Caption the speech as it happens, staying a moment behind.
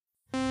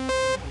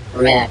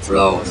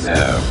Retro.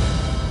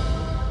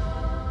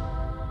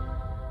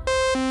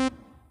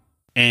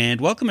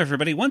 And welcome,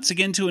 everybody, once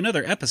again to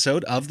another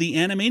episode of the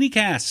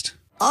Animaniacs.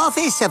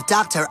 Office of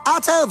Dr.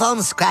 Otto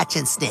von Scratch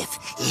and Sniff.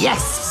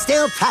 Yes,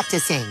 still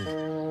practicing.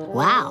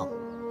 Wow,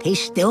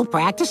 he's still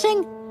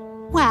practicing?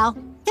 Well,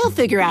 he'll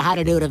figure out how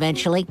to do it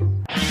eventually.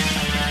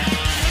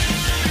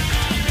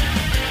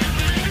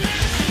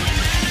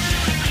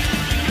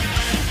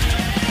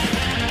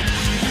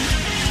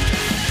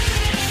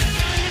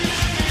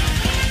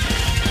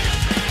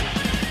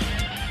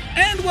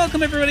 And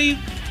welcome, everybody,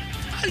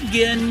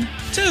 again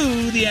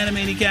to the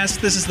Animaniacs.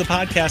 This is the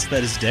podcast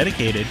that is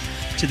dedicated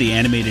to the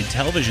animated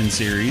television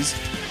series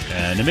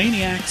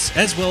Animaniacs,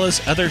 as well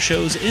as other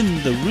shows in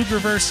the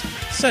Rugerverse,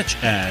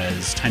 such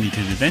as Tiny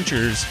Toon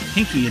Adventures,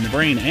 Pinky and the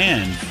Brain,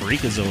 and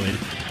Freakazoid.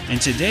 And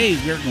today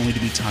we're going to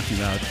be talking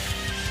about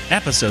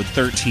episode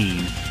 13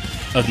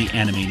 of the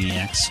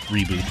Animaniacs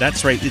reboot.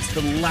 That's right, it's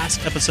the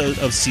last episode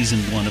of season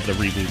 1 of the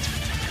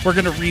reboot. We're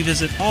going to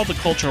revisit all the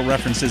cultural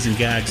references and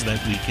gags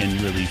that we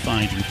can really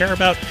find and care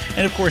about.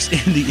 And of course,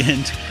 in the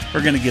end,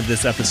 we're going to give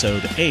this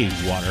episode a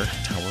Water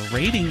Tower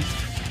rating.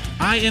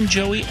 I am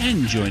Joey,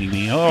 and joining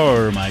me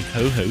are my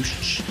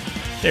co-hosts.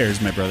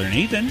 There's my brother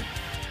Nathan.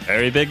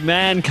 Very big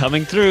man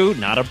coming through.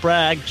 Not a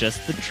brag,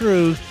 just the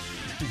truth.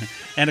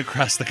 And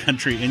across the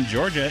country in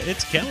Georgia,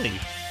 it's Kelly.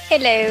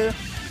 Hello.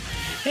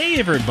 Hey,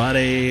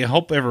 everybody.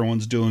 Hope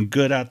everyone's doing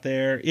good out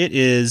there. It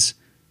is,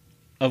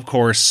 of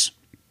course,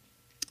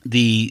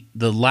 the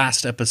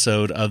last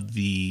episode of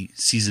the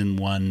season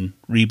 1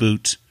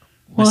 reboot.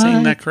 Am I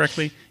saying that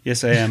correctly?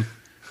 Yes, I am.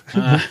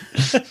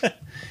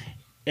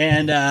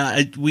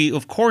 And we,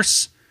 of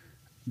course,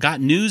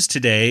 got news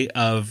today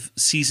of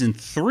season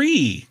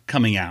 3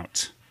 coming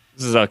out.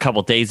 This is a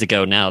couple days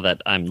ago now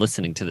that I'm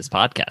listening to this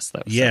podcast,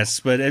 though. So. Yes,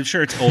 but I'm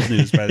sure it's old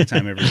news by the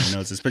time everyone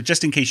knows this. But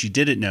just in case you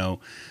didn't know,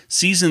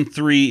 season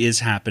 3 is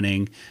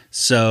happening.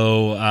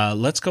 So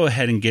let's go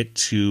ahead and get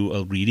to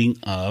a reading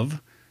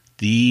of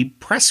the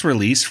press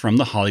release from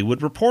The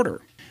Hollywood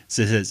Reporter. It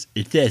says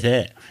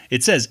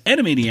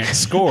Animaniacs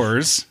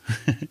scores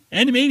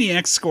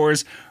Animaniacs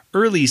scores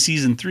early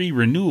season 3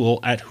 renewal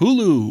at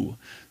Hulu.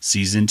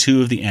 Season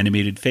 2 of the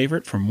animated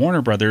favorite from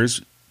Warner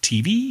Brothers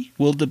TV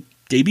will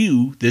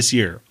debut this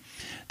year.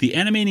 The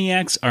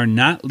Animaniacs are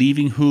not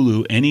leaving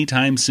Hulu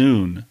anytime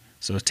soon.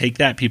 So take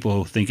that, people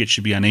who think it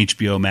should be on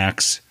HBO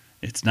Max.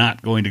 It's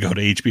not going to go to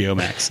HBO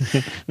Max.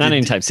 Not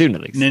anytime soon,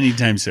 at least.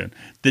 Anytime soon.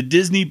 The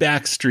Disney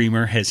back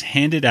streamer has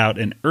handed out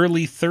an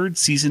early third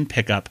season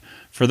pickup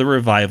for the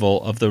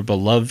revival of the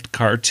beloved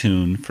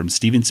cartoon from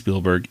Steven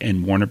Spielberg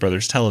and Warner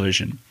Brothers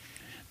Television.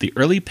 The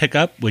early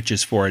pickup, which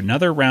is for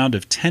another round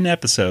of 10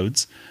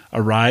 episodes,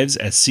 arrives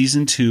as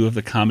season 2 of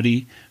the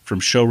comedy from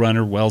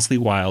showrunner Wellesley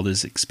Wild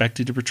is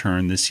expected to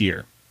return this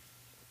year.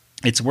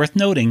 It's worth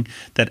noting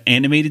that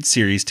animated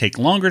series take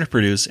longer to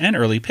produce, and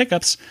early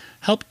pickups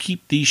help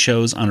keep these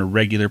shows on a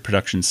regular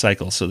production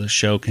cycle so the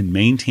show can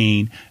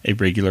maintain a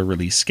regular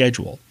release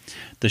schedule.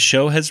 The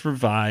show was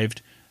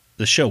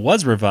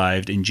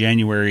revived in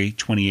January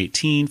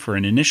 2018 for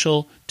an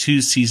initial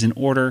 2-season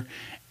order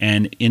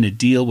and in a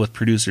deal with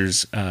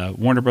producers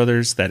Warner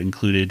Brothers that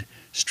included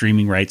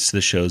streaming rights to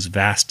the show's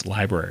vast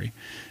library.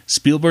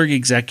 Spielberg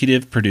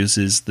executive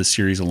produces the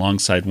series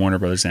alongside Warner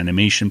Brothers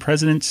Animation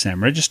president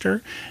Sam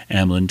Register,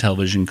 Amblin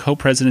Television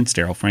co-presidents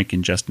Daryl Frank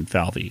and Justin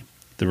Falvey.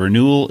 The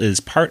renewal is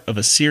part of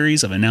a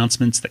series of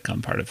announcements that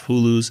come part of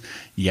Hulu's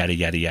yada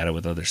yada yada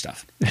with other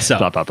stuff. So,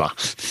 blah, blah, blah.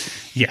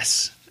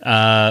 Yes.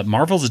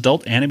 Marvel's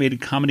adult animated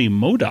comedy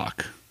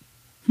MODOK.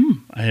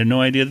 I had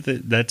no idea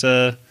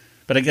that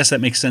but I guess that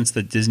makes sense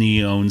that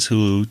Disney owns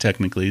Hulu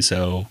technically,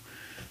 so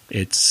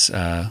it's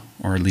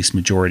or at least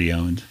majority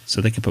owned,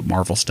 so they can put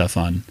Marvel stuff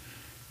on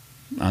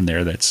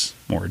there that's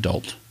more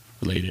adult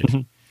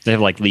related. They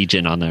have like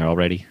Legion on there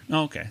already.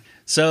 Okay,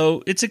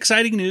 so it's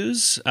exciting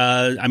news.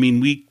 I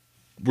mean, we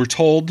were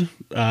told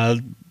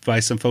by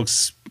some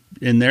folks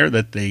in there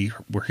that they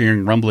were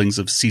hearing rumblings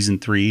of season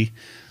 3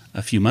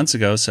 a few months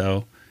ago,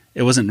 so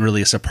it wasn't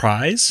really a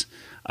surprise,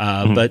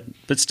 but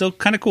still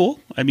kind of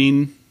cool. I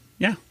mean,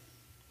 yeah.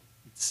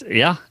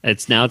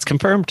 It's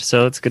confirmed,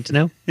 so it's good to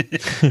know.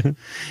 And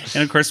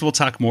of course, we'll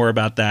talk more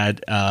about that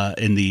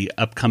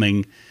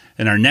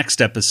in our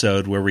next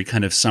episode, where we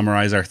kind of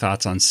summarize our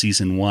thoughts on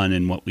season 1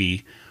 and what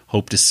we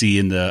hope to see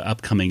in the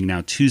upcoming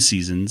now 2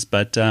 seasons.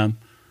 But to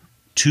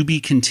be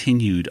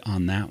continued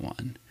on that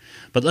one.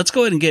 But let's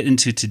go ahead and get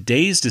into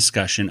today's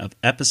discussion of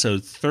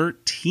episode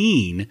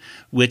 13,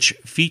 which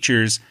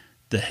features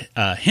the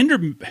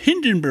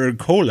Hindenburg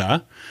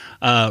Cola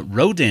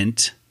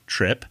rodent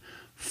trip.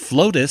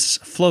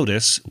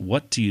 Flotus,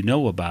 what do you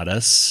know about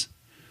us?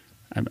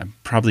 I'm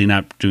probably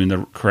not doing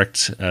the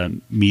correct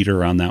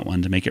meter on that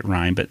one to make it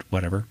rhyme, but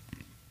whatever.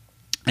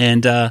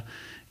 And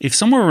if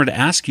someone were to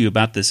ask you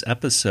about this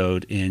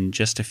episode in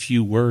just a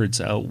few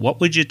words, what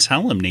would you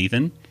tell them,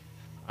 Nathan?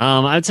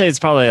 I'd say it's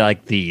probably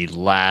like the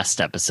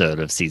last episode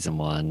of season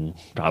 1,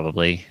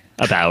 probably.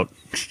 About,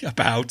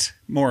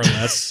 more or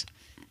less.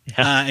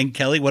 Yeah. And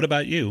Kelly, what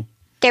about you?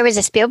 There was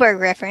a Spielberg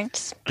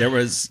reference. There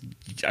was,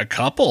 A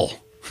couple.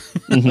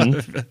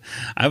 Mm-hmm.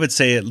 I would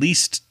say at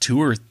least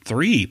 2 or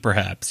 3,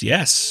 perhaps.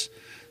 Yes.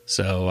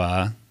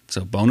 So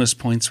bonus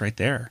points right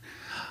there.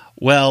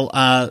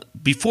 Well,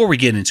 before we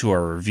get into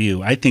our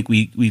review, I think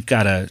we've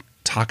got to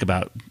talk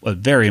about a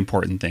very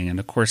important thing, and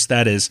of course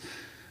that is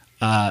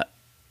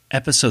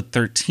episode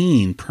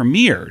 13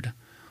 premiered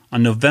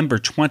on November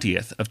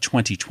 20th of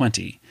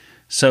 2020.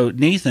 So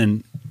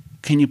Nathan,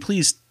 can you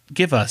please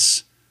give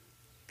us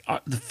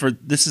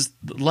this is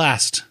the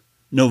last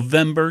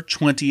November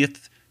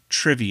 20th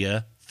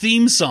trivia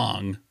theme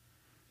song.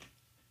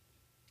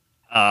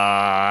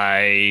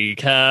 I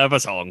have a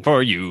song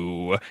for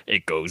you.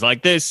 It goes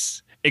like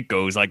this. It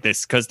goes like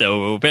this, because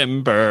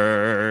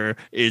November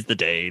is the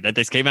day that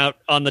this came out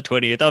on the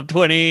 20th of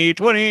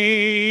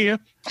 2020.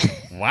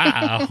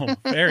 Wow.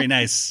 Very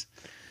nice.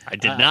 I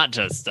did not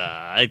just,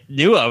 I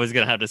knew I was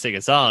going to have to sing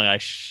a song. I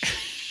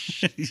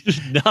should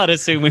not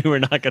assume we were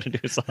not going to do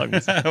a song.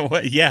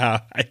 Well, yeah.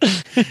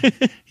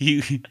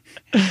 He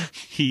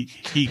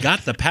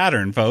got the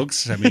pattern,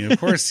 folks. I mean, of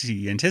course,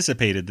 he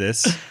anticipated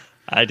this.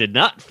 I did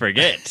not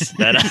forget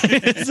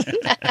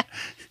that.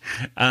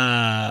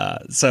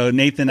 So,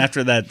 Nathan,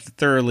 after that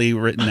thoroughly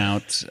written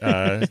out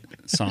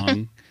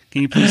song,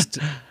 can you please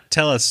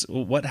tell us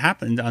what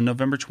happened on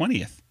November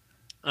 20th?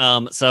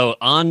 So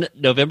on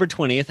November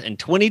 20th in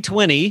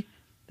 2020,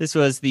 this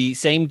was the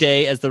same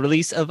day as the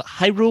release of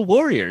Hyrule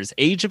Warriors: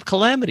 Age of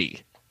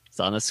Calamity. It's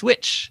on a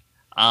Switch.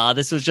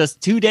 This was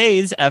just 2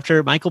 days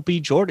after Michael B.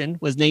 Jordan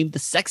was named the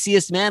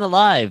sexiest man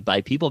alive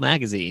by People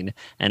magazine.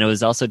 And it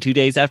was also 2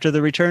 days after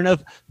the return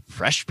of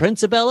Fresh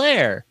Prince of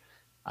Bel-Air.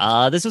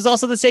 This was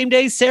also the same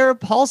day Sarah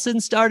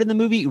Paulson starred in the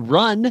movie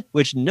Run,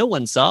 which no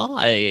one saw.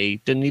 I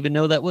didn't even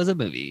know that was a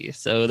movie.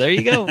 So there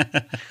you go.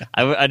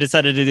 I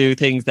decided to do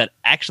things that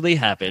actually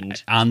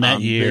happened on that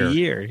year. The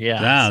year,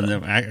 yeah. Wow,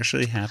 that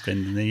actually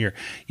happened in the year.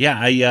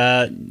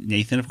 Yeah,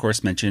 Nathan, of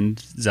course, mentioned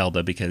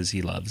Zelda because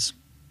he loves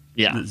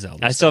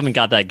Zelda. I still haven't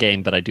got that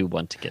game, but I do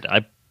want to get it.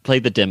 I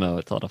played the demo.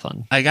 It's a lot of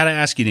fun. I got to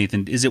ask you,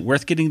 Nathan, is it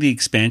worth getting the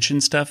expansion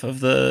stuff of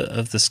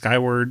the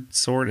Skyward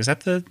Sword? Is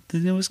that the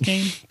newest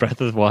game? Breath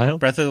of the Wild?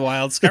 Breath of the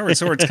Wild. Skyward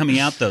Sword's coming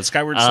out, though.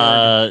 Skyward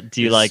Sword.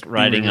 Do you like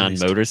riding on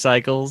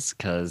motorcycles?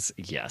 Because,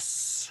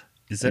 yes.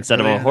 Instead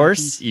really of a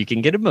horse, you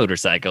can get a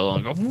motorcycle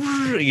and go,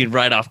 you can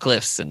ride off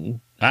cliffs.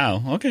 And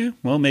wow. Okay.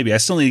 Well, maybe I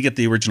still need to get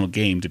the original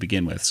game to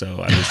begin with.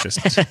 So I was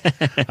just,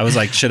 I was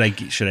like, should I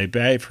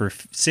buy it for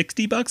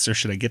 $60 or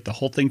should I get the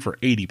whole thing for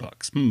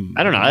 $80?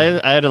 I don't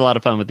know. I had a lot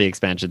of fun with the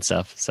expansion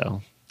stuff.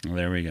 So well,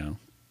 there we go.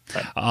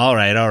 But. All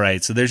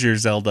right. So there's your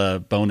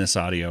Zelda bonus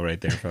audio right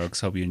there,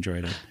 folks. Hope you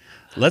enjoyed it.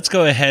 Let's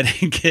go ahead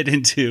and get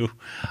into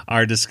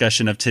our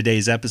discussion of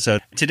today's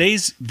episode.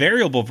 Today's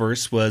variable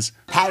verse was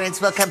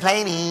parents were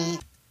complaining.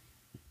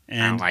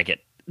 And I don't like it.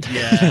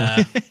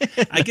 Yeah,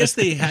 I guess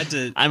they had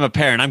to. I'm a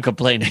parent. I'm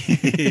complaining.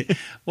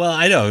 Well,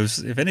 I know.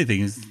 If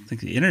anything, I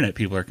think the internet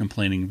people are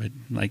complaining, but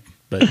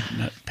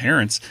not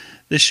parents.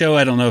 This show,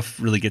 I don't know if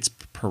really gets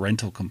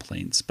parental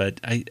complaints,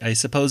 but I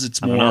suppose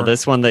it's more. I don't know.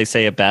 This one they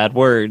say a bad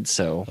word,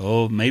 so.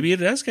 Oh, maybe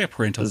it does get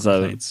parental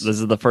complaints. This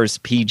is the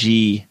first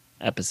PG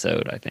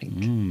episode, I think.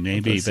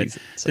 Maybe, but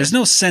season, so. There's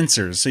no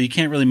censors, so you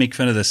can't really make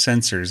fun of the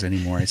censors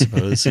anymore, I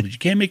suppose. But you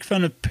can't make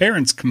fun of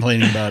parents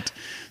complaining about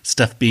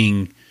stuff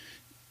being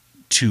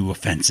too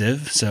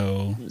offensive.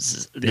 So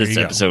this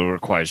episode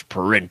requires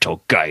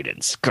parental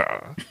guidance.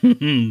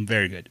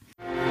 Very good.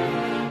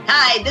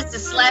 Hi, this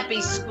is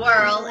Slappy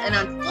Squirrel, and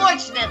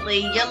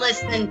unfortunately, you're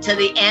listening to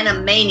the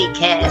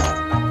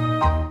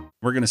Animaniacs.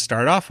 We're going to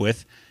start off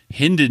with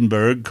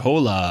Hindenburg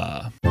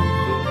Cola.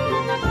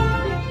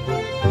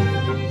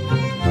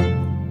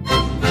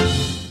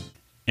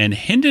 And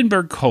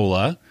Hindenburg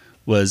Cola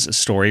was a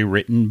story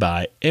written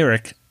by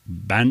Eric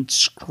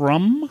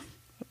Banscrum.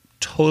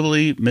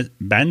 Totally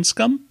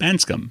Banscum.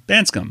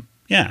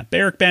 Yeah,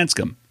 Eric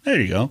Banscum.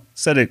 There you go.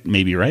 Said it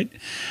maybe right.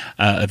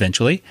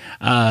 Eventually,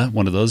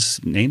 one of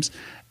those names.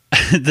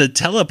 The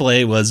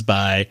teleplay was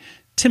by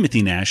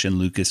Timothy Nash and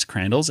Lucas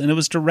Crandalls, and it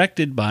was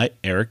directed by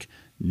Eric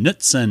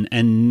Knudsen.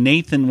 And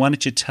Nathan, why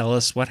don't you tell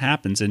us what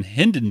happens in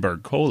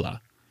Hindenburg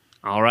Cola?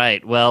 All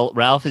right. Well,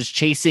 Ralph is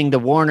chasing the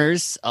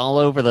Warners all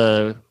over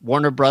the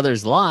Warner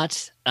Brothers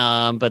lot,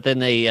 but then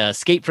they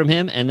escape from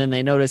him, and then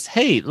they notice,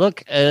 hey,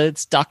 look,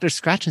 it's Dr.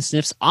 Scratch and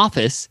Sniff's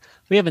office.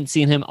 We haven't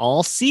seen him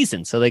all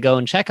season, so they go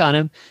and check on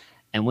him,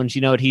 and wouldn't you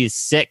know it, he is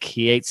sick.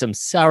 He ate some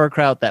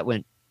sauerkraut that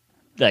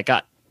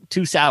got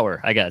too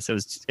sour, I guess.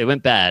 It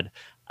went bad,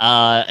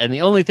 and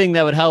the only thing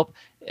that would help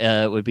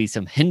would be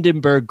some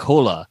Hindenburg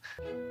Cola.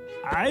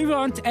 I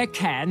want a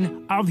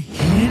can of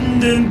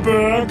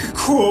Hindenburg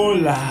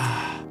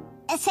Cola.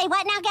 Say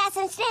what now, Gas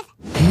and Sniff?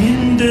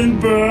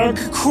 Hindenburg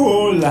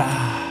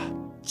Cola.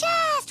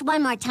 Just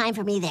one more time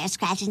for me there,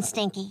 Scratch and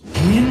Stinky.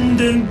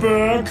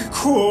 Hindenburg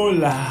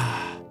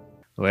Cola.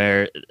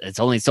 Where it's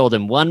only sold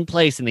in one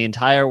place in the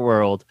entire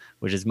world,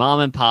 which is Mom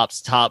and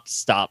Pop's Top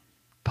Stop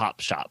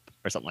Pop Shop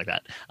or something like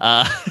that.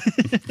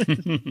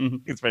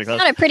 It's pretty close.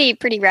 Not a pretty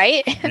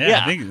right.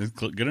 Yeah, I think it's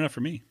good enough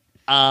for me.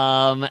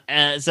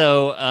 And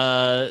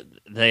so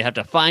they have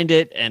to find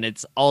it, and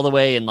it's all the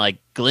way in like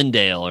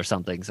Glendale or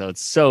something. So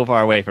it's so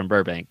far away from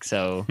Burbank.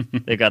 So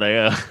they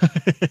gotta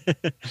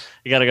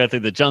you gotta go through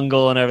the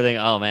jungle and everything.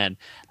 Oh man!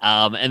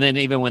 And then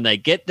even when they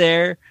get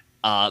there,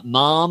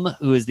 Mom,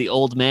 who is the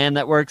old man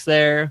that works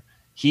there,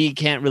 he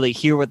can't really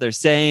hear what they're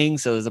saying.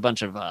 So there's a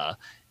bunch of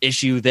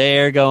issue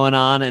there going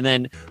on. And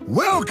then,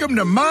 welcome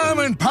to Mom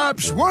and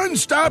Pop's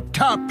one-stop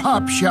top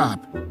pop shop.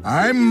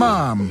 I'm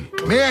Mom.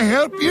 May I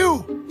help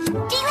you? Do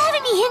you have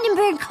any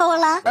Hindenburg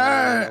Cola?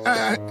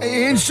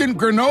 Instant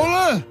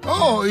granola?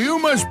 Oh, you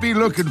must be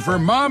looking for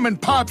Mom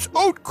and Pop's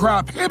oat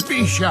crop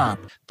hippie shop.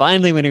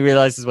 finally, when he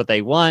realizes what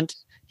they want,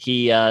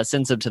 he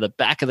sends them to the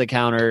back of the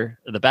counter,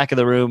 the back of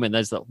the room, and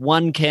there's the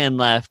one can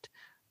left.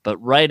 But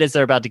right as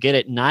they're about to get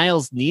it,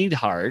 Niles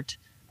Needhart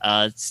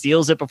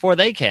steals it before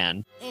they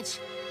can. It's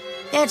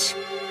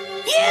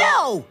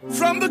you!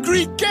 From the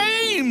Greek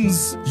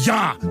Games!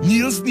 Yeah,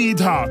 Niels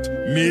Needhart,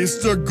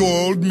 Mr.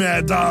 Gold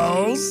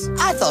Medals.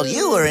 I thought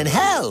you were in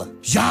hell.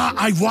 Yeah,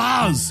 I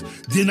was.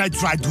 Then I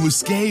tried to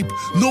escape.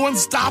 No one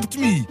stopped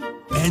me.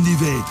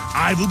 Anyway,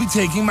 I will be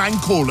taking mine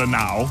cola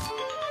now.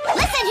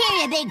 Listen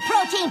here, you big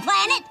protein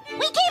planet.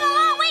 We came a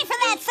long way for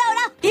that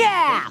soda.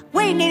 Yeah,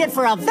 we need it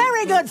for a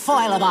very good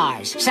foil of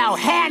ours, so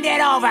hand it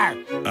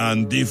over.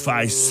 And if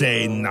I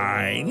say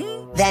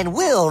 9? Then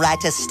we'll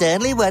write a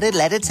sternly worded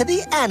letter to the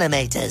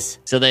animators.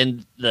 So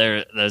then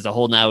there's a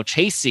whole now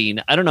chase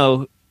scene. I don't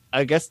know.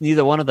 I guess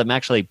neither one of them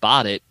actually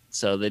bought it,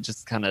 so they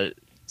just kind of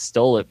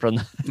stole it from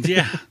the...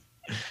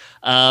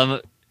 Yeah.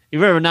 You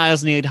remember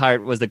Niles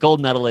Needhart was the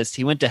gold medalist.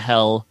 He went to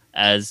hell,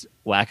 as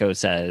Wacko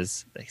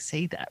says. They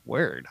say that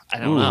word. I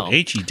don't know.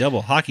 H-E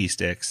double hockey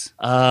sticks.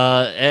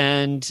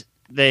 And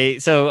they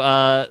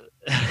they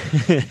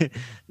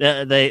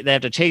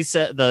have to chase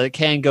it. The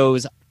can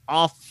goes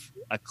off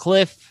a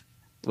cliff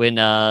when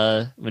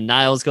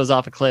Niles goes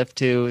off a cliff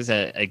too.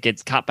 So it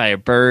gets caught by a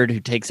bird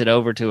who takes it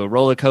over to a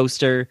roller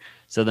coaster.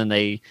 So then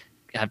they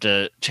have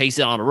to chase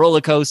it on a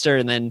roller coaster,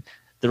 and then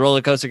the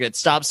roller coaster gets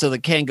stopped. So the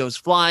can goes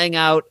flying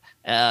out.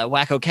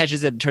 Wacko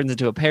catches it and turns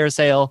into a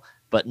parasail.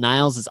 But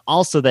Niles is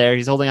also there.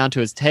 He's holding onto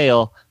his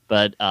tail,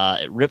 but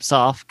it rips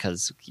off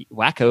because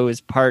Wacko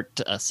is part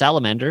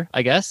salamander,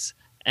 I guess,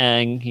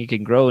 and he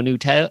can grow a new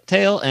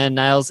tail. And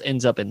Niles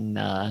ends up in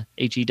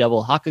HE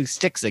double hockey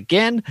sticks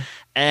again,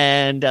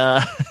 and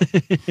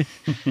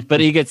but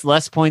he gets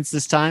less points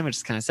this time, which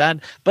is kind of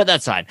sad. But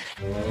that's fine.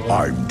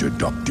 I'm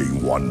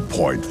deducting 1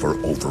 point for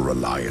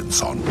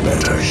over-reliance on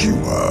meta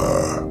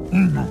humor.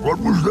 What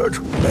was that?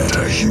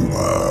 Meta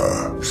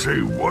humor.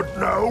 Say what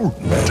now?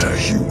 Meta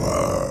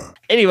humor.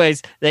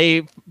 Anyways,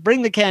 they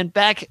bring the can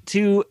back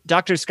to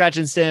Dr. Scratch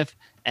and Sniff,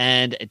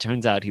 and it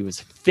turns out he was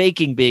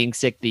faking being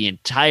sick the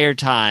entire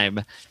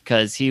time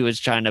because he was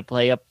trying to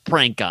play a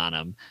prank on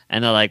him.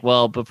 And they're like,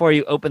 well, before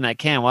you open that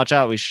can, watch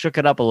out. We shook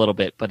it up a little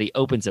bit, but he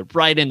opens it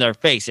right in their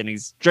face and he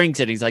drinks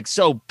it. He's like,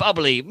 so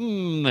bubbly.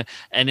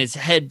 And his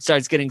head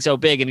starts getting so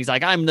big. And he's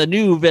like, I'm the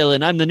new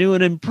villain. I'm the new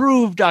and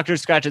improved Dr.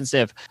 Scratch and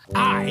Sniff.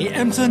 I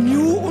am the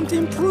new and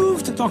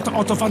improved Dr.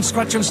 Otto von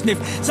Scratch and Sniff,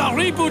 the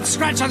Reboot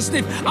Scratch and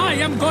Sniff. I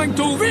am going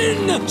to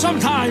win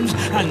sometimes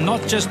and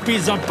not just be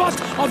the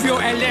butt of your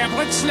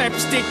elaborate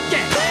slapstick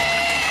game.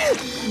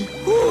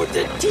 Oh,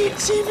 the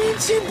teensy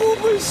weensy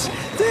boobles.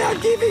 They are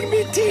giving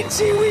me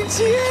teensy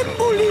weensy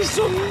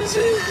embolisms.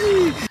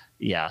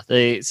 Yeah,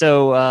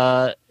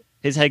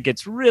 his head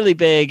gets really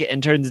big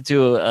and turns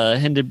into a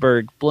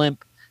Hindenburg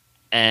blimp,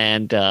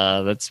 and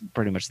that's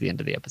pretty much the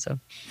end of the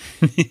episode.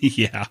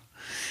 Yeah.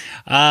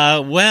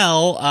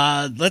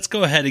 Let's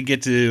go ahead and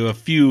get to a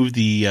few of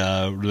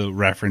the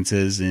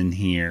references in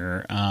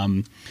here.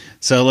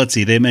 So let's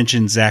see. They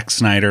mentioned Zack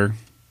Snyder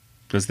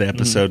because the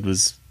episode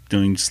was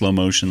doing slow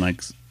motion.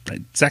 Like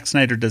Zack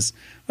Snyder does.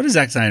 What does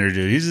Zack Snyder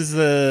do? He uses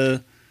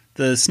the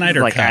Snyder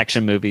like cut.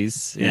 Action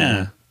movies.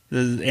 Yeah.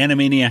 The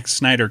Animaniacs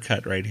Snyder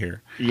cut right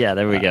here. Yeah,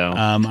 there we go.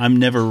 I'm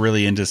never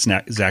really into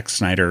Zack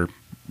Snyder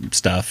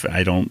stuff.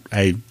 I don't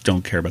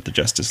care about the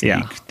Justice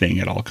League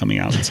thing at all coming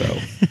out. So,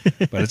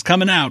 but it's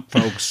coming out,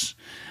 folks.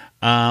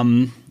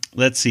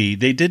 Let's see.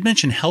 They did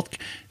mention health.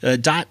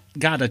 Dot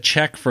got a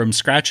check from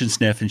Scratch and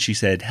Sniff, and she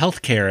said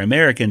 "Healthcare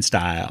American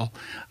Style,"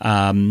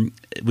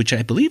 which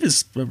I believe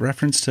is a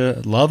reference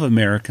to Love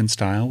American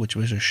Style, which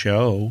was a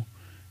show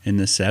in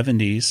the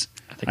 70s.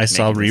 I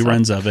saw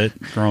reruns of it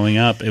growing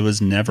up. It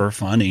was never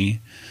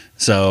funny,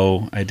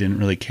 so I didn't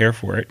really care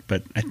for it.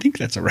 But I think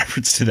that's a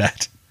reference to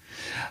that.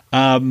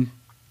 And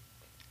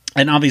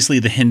obviously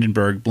the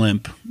Hindenburg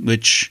blimp,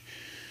 which,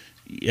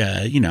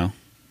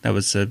 that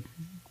was a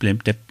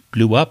blimp that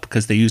blew up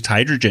because they used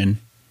hydrogen,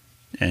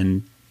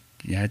 and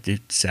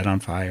it set on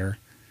fire.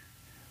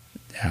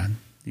 Yeah,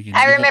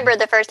 I remember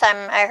the first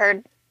time I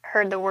heard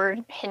the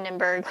word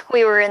Hindenburg.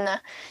 We were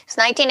it's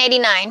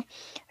 1989.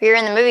 We were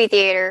in the movie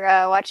theater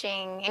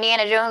watching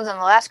Indiana Jones and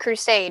the Last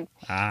Crusade.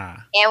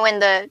 And when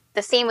the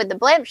scene with the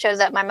blimp shows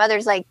up, my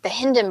mother's like, the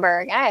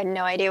Hindenburg. I had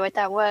no idea what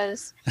that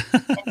was.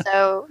 And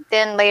so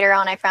then later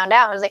on I found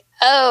out. I was like,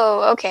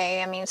 oh,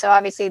 okay. I mean, so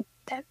obviously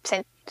that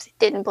It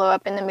didn't blow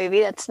up in the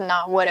movie. That's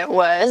not what it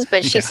was.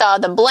 But she saw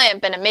the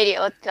blimp and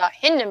immediately thought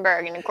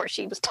Hindenburg. And of course,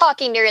 she was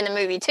talking during the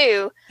movie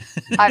too,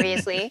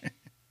 obviously.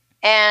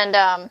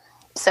 And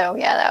so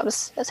yeah,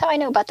 that's how I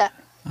know about that.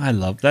 I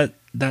love that.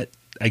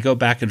 I go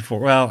back and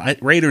forth. Well,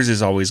 Raiders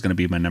is always going to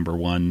be my number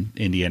one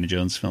Indiana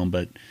Jones film,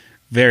 but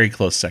very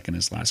close second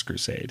is Last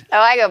Crusade. Oh,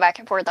 I go back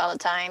and forth all the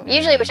time.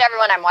 Usually, whichever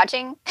one I'm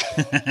watching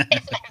is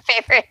my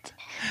favorite.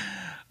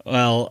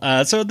 Well,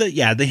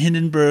 the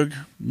Hindenburg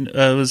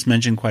was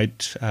mentioned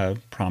quite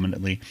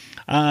prominently.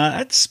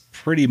 That's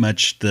pretty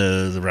much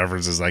the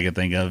references I could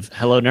think of.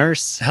 Hello,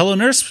 Nurse. Hello,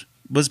 Nurse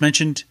was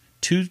mentioned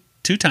two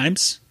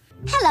times.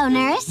 Hello,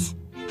 nurse.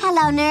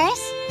 Hello,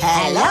 nurse.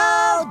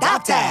 Hello,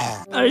 doctor.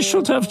 I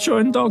should have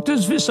joined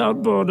Doctors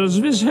Without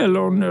Borders with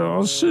Hello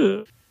Nurse.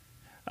 So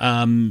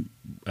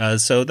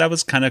that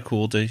was kind of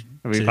cool to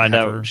find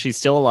out she's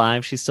still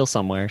alive. She's still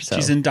somewhere. So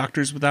she's in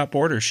Doctors Without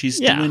Borders. She's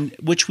doing,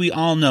 which we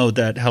all know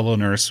that Hello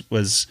Nurse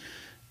was,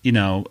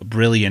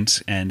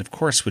 brilliant and of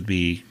course would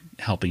be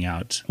helping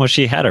out. Well,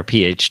 she had her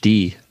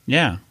PhD.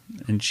 Yeah,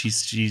 and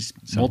she's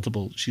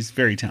multiple. She's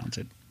very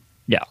talented.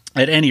 Yeah.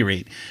 At any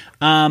rate,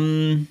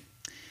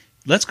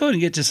 let's go ahead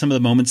and get to some of the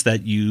moments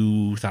that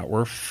you thought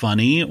were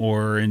funny,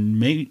 or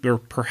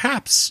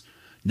perhaps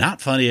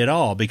not funny at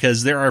all,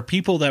 because there are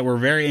people that were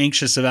very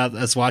anxious about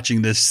us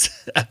watching this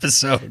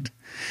episode,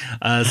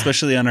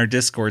 especially on our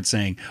Discord,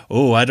 saying,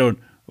 I don't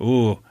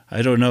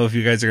know if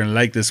you guys are going to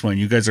like this one.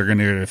 You guys are going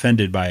to get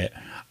offended by it.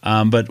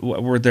 But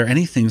were there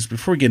any things,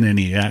 before we get into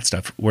any of that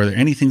stuff, were there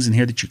any things in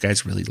here that you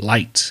guys really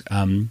liked?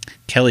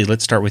 Kelly,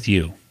 let's start with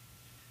you.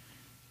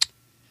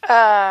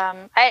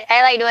 I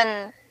liked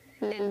when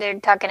they're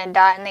talking to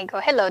Dot and they go,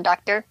 "Hello,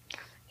 doctor,"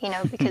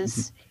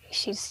 because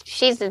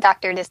she's the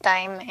doctor this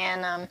time,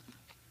 and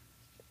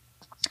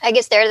I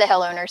guess they're the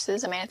hello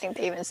nurses. I mean, I think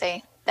they even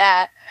say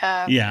that.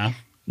 Yeah.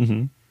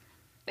 Mm-hmm.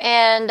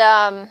 And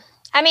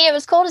I mean, it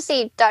was cool to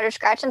see Dr.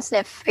 Scratch and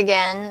Sniff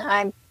again.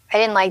 I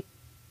didn't like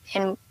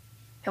in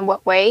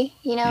what way,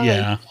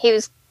 Yeah. Like, he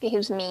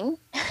was mean.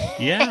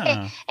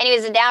 Yeah. And he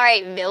was a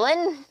downright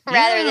villain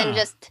rather than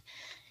just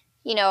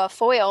a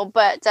foil.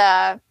 But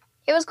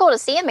it was cool to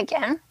see him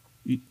again.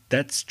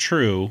 That's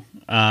true,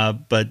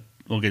 but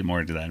we'll get more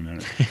into that in a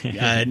minute.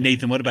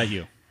 Nathan, what about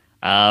you?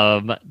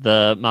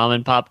 The mom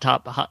and pop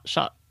top hot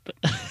shop.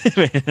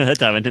 That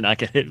time I did not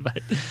get it,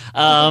 but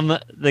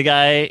the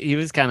guy, he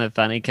was kind of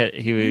funny.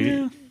 He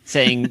was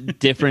saying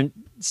different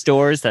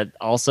stores that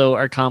also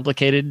are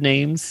complicated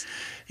names.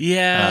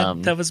 Yeah,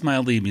 that was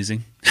mildly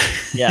amusing.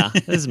 Yeah,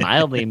 it was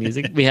mildly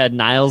amusing. We had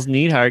Niles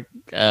Neidhart,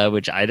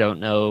 which I don't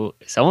know.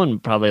 Someone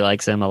probably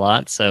likes him a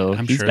lot, so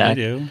I'm he's sure back.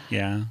 they do.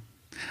 Yeah.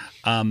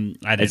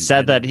 It's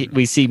sad that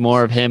we see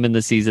more of him in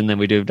the season than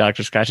we do of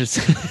Dr. Scratches.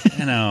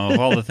 I know, of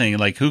all the things,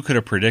 like, who could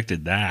have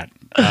predicted that?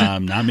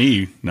 Not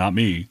me.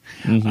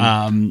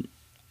 Mm-hmm.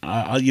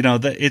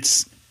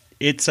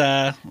 It's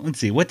let's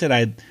see, what did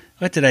I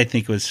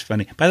think was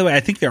funny? By the way,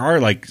 I think there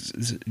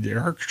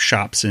are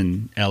shops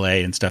in LA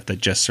and stuff that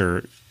just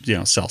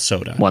sell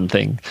soda. One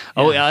thing. Yeah.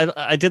 Oh, yeah,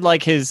 I did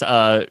like his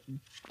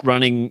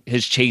running,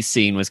 his chase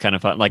scene was kind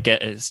of fun, like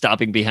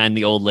stopping behind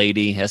the old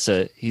lady.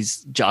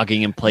 He's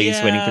jogging in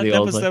place, waiting for the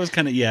old lady. That was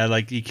kind of,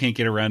 like, you can't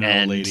get around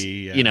an old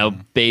lady.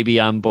 Baby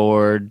on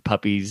board,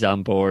 puppies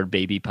on board,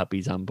 baby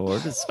puppies on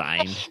board. It's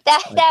fine.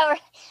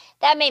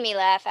 That made me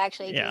laugh,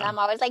 actually, because I'm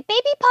always like,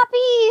 baby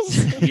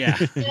puppies. Yeah.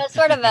 It's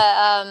sort of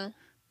a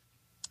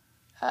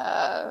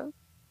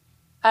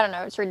I don't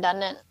know, it's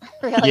redundant,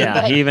 really.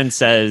 Yeah, but... he even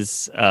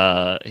says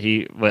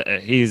he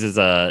uses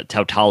a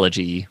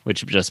tautology,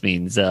 which just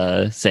means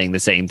saying the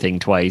same thing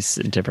twice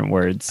in different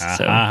words.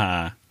 So.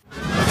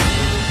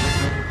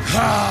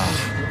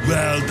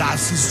 Well,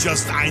 das ist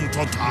just ein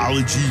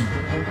tautology.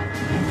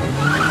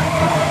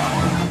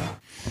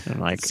 I'm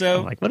like,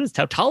 what does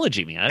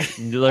tautology mean? I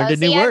learned a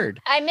new word.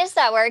 I missed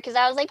that word because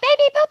I was like,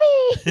 baby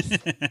puppies.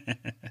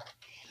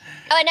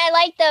 Oh, and I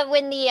like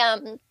when they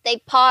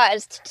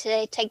paused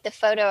to take the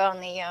photo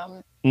on the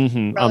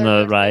on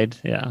the ride,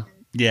 yeah,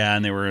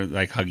 and they were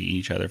like hugging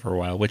each other for a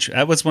while, which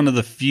that was one of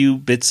the few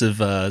bits of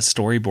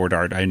storyboard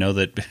art. I know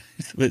that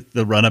with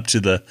the run up to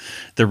the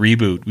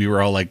reboot, we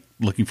were all like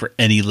looking for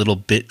any little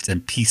bits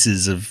and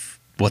pieces of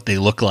what they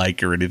look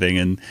like or anything,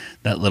 and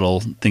that little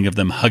thing of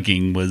them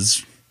hugging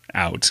was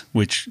out.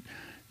 Which,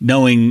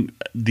 knowing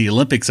the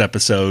Olympics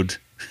episode,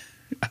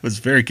 I was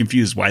very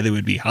confused why they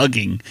would be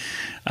hugging,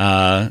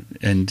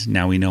 and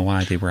now we know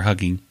why they were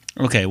hugging.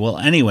 Okay, well,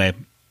 anyway,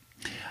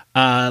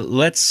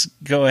 let's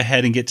go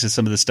ahead and get to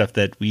some of the stuff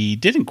that we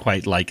didn't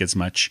quite like as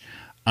much.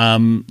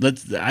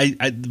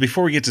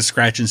 Before we get to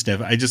Scratch and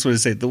Sniff, I just want to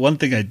say the one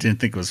thing I didn't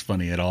think was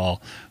funny at all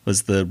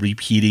was the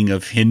repeating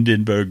of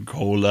Hindenburg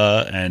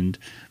Cola and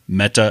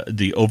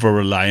the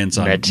over-reliance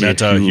on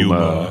meta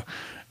humor.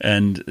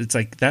 And it's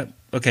like that.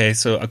 Okay,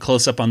 so a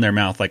close-up on their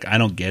mouth, like, I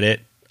don't get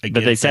it.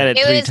 But they said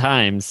it three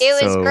times. It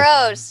was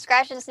gross.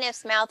 Scratch and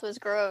Sniff's mouth was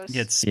gross. He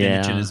had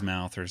spinach in his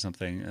mouth or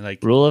something.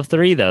 Like, rule of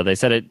three, though. They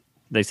said it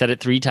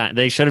 3 times.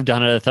 They should have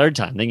done it a third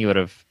time. Then you would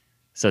have.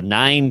 So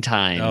 9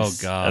 times. Oh,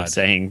 God. Of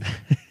saying.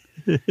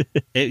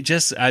 It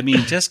just, I mean,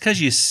 just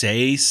because you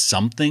say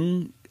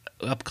something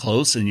up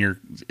close and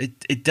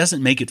it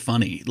doesn't make it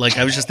funny. Like,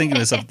 I was just thinking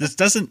to myself, this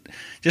doesn't,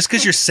 just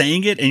because you're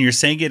saying it and you're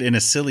saying it in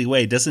a silly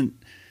way doesn't,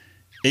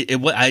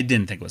 I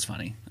didn't think it was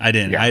funny. I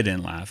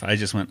didn't laugh. I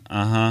just went,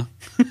 I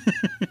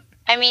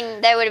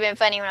mean, that would have been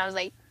funny when I was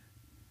like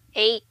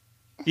 8.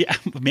 Yeah,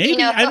 maybe. You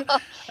know,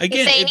 Again,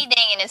 you say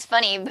anything and it's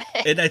funny. But...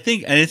 And I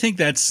think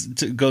that's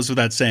goes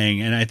without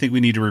saying, and I think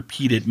we need to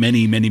repeat it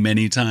many, many,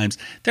 many times.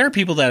 There are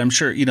people that I'm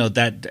sure,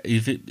 that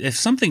if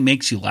something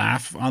makes you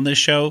laugh on this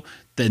show,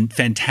 then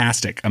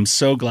fantastic. I'm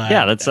so glad.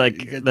 Yeah,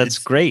 that's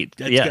great.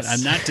 That's yes. good.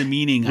 I'm not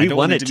demeaning. We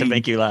want it to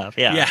make you laugh.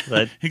 Yeah,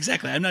 but,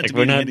 exactly. I'm not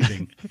demeaning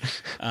anything.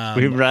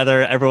 We'd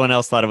rather everyone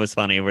else thought it was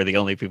funny. We're the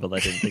only people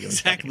that didn't think it was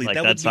exactly. funny.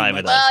 Like, that's fine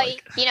with us.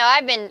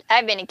 Well,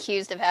 I've been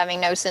accused of having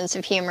no sense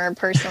of humor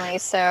personally,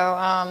 so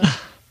I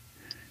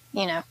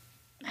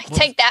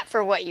take that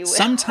for what you will.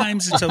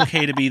 Sometimes it's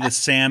okay to be the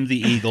Sam the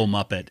Eagle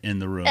Muppet in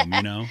the room.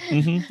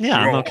 Mm-hmm. Yeah,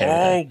 I'm okay.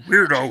 All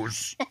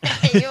weirdos.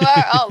 You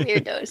are all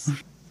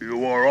weirdos.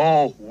 You are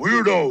all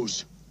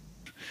weirdos.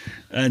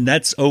 And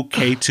that's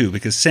okay, too,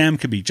 because Sam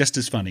could be just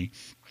as funny.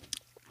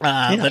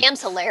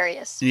 Sam's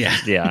hilarious. Yeah.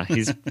 Yeah,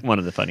 he's one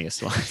of the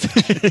funniest ones.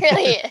 He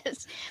really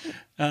is.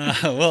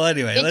 Well,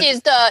 anyway.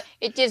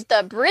 It is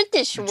the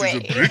British way.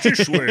 The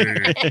British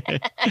way.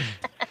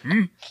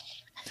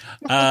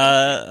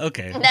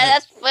 Okay.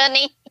 That's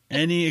funny.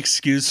 Any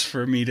excuse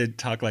for me to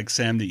talk like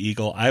Sam the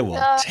Eagle, I will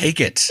take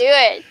it. Do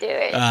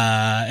it.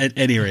 At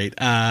any rate,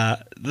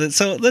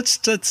 so let's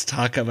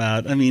talk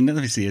about. I mean, let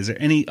me see. Is there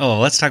any? Oh,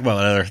 let's talk about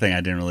another thing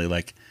I didn't really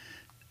like.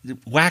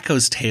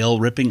 Wacko's tail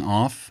ripping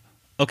off.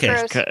 Okay,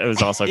 gross. It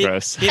was also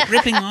gross. It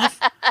ripping off.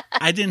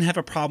 I didn't have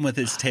a problem with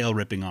his tail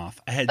ripping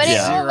off. I had but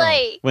zero.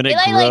 When it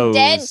like grows.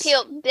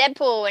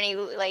 Deadpool when he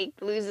like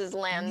loses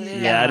limbs.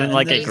 Yeah, I didn't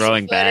like it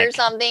growing back or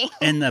something.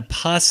 And the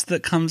pus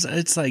that comes,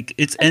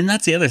 and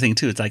that's the other thing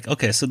too. It's like,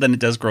 okay, so then it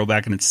does grow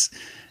back, and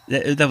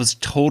that was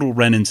total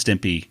Ren and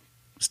Stimpy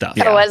stuff.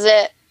 Or was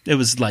it? It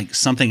was like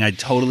something I'd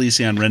totally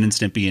see on Ren and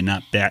Stimpy and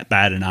not bat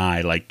an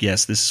eye. Like,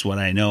 yes, this is what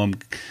I know.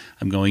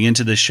 I'm going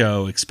into the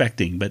show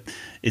expecting, but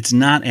it's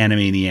not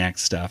Animaniacs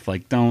stuff.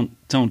 Like, don't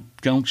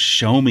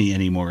show me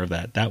any more of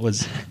that. That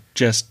was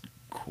just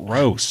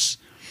gross.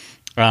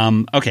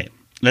 Okay,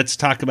 let's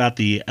talk about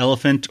the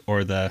elephant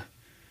or the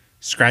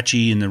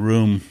Scratchy in the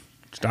room,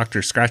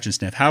 Dr. Scratch and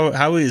Sniff.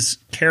 How his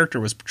character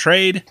was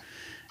portrayed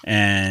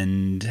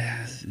and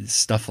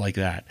stuff like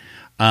that.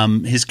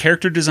 His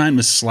character design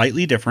was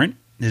slightly different.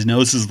 His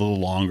nose is a little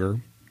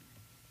longer.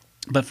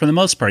 But for the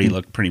most part, he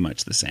looked pretty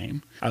much the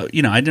same. I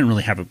didn't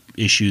really have an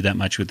issue that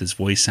much with his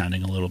voice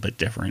sounding a little bit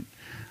different.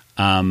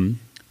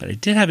 But I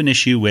did have an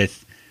issue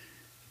with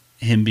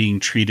him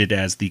being treated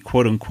as the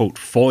quote-unquote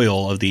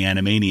foil of the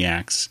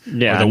Animaniacs.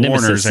 Yeah, or the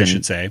Warners, I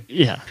should say.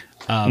 Yeah.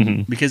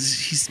 Because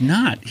he's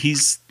not.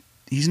 He's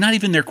not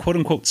even their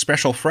quote-unquote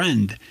special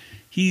friend.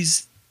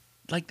 He's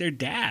like their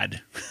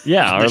dad.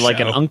 Yeah, or like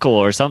an uncle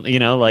or something,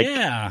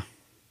 Yeah.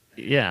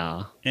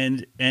 Yeah.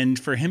 And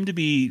for him to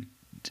be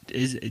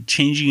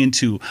changing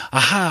into,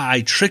 aha,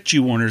 I tricked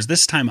you, Warners.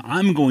 This time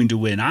I'm going to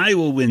win. I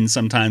will win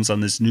sometimes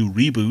on this new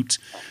reboot,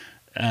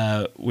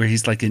 where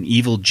he's like an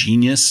evil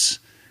genius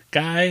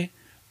guy.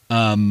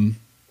 I'm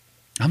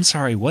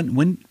sorry,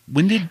 when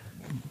did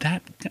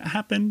that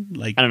happen?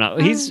 Like, I don't know.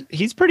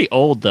 He's pretty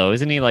old though,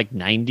 isn't he? Like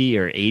 90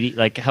 or 80?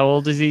 Like, how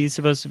old is he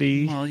supposed to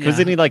be? Well, yeah.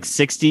 Wasn't he like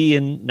 60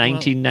 in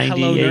 1998?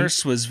 Hello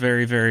Nurse was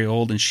very, very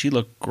old, and she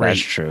looked great.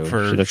 That's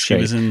true. She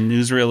was in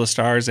Newsreel of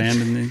Stars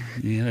and in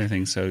the other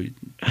thing. So,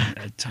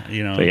 But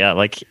yeah,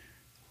 like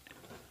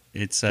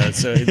it's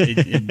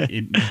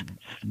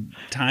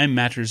time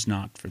matters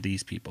not for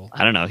these people.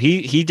 I don't know.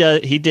 He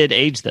did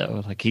age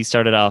though. Like, he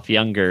started off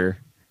younger.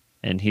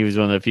 And he was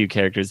one of the few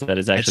characters that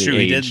is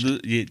actually aged.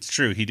 It's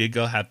true. He did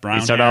go have brown hair.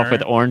 He started off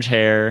with orange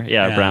hair.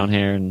 Yeah, brown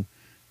hair. And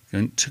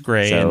to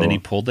gray, and then he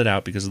pulled it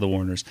out because of the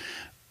Warners.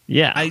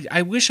 Yeah.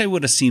 I wish I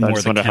would have seen more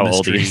of the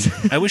chemistry.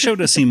 I wish I would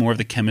have seen more of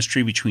the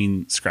chemistry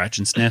between Scratch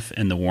and Sniff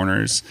and the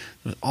Warners.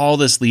 All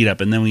this lead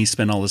up, and then we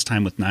spent all this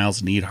time with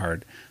Niles and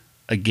Neidhart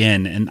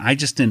again, and I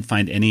just didn't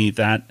find any of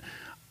that.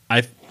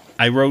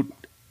 I wrote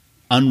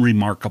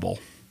unremarkable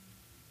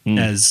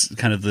as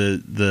kind of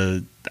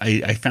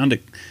I found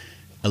it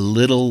a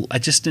little. I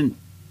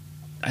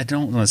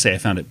don't want to say I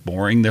found it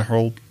boring, the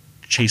whole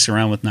chase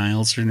around with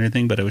Niles or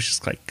anything, but it was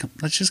just like,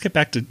 let's just get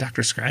back to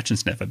Dr. Scratch and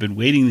Sniff. I've been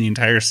waiting the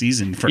entire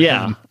season for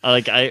him.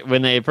 Like,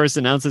 when they first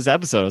announced this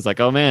episode, I was like,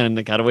 oh man,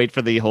 I gotta wait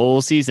for the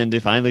whole season to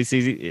finally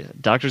see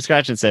Dr.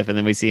 Scratch and Sniff, and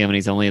then we see him and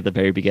he's only at the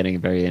very beginning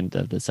and very end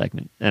of the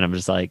segment. And I'm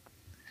just like,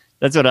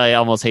 that's what I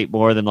almost hate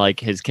more than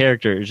like his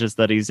character. It's just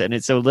that he's in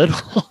it so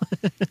little.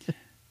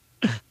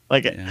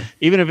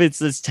 Even if it's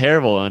this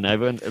terrible, and I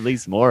want at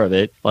least more of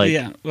it. Like,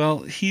 yeah, well,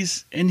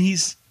 he's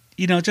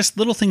just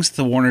little things that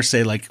the Warners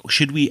say, like,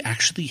 should we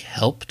actually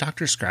help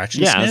Dr. Scratch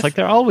and Sniff? Yeah, it's like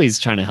they're always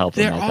trying to help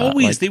him.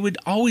 They would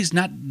always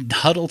not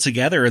huddle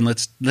together and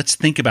let's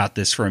think about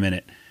this for a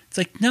minute. It's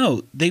like,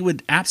 no, they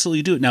would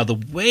absolutely do it. Now,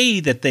 the way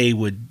that they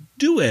would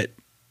do it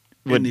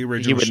in the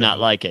original he would show. not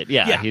like it.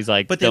 Yeah, he's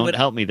like, but don't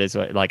help me this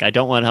way. Like, I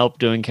don't want help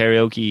doing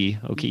karaoke.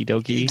 Okie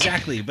dokie.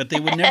 Exactly, but they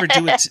would never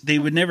do it. They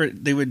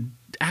would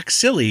act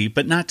silly,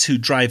 but not to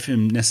drive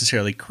him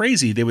necessarily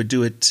crazy. They would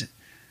do it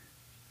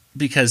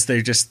because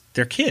they're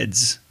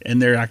kids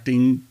and they're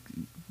acting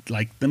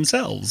like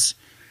themselves.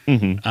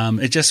 Mm-hmm.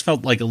 It just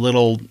felt like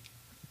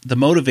the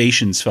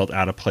motivations felt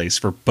out of place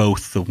for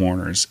both the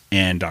Warners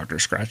and Dr.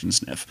 Scratch and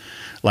Sniff.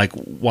 Like,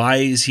 why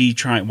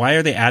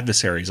are they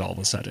adversaries all of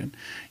a sudden?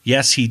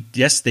 Yes,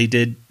 they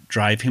did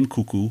drive him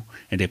cuckoo,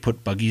 and they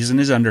put buggies in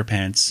his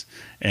underpants,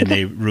 and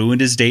they ruined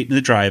his date in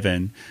the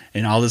drive-in,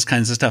 and all this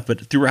kinds of stuff.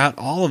 But throughout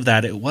all of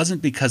that, it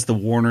wasn't because the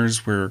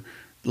Warners were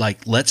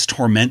like, let's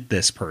torment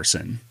this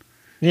person.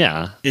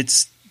 Yeah.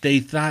 They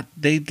thought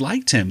they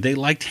liked him. They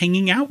liked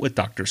hanging out with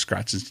Dr.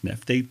 Scratch and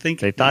Sniff. They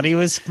thought he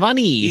was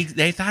funny.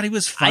 They thought he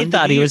was fun. I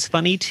thought he was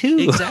funny too.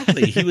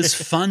 Exactly. He was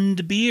fun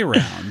to be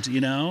around, you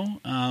know?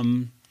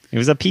 He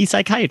was a pea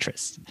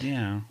psychiatrist.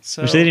 Yeah.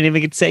 So which they didn't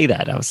even get to say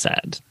that. I was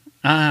sad.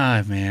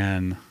 Ah,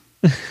 man.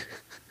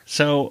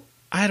 So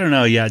I don't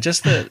know. Yeah,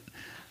 just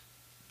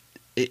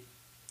it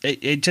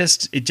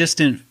just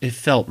didn't. It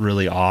felt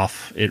really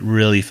off. It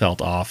really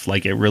felt off.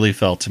 Like, it really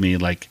felt to me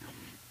like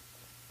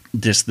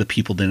just the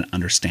people didn't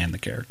understand the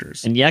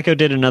characters. And Yakko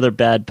did another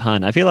bad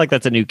pun. I feel like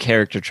that's a new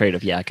character trait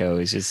of Yakko.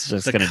 He's just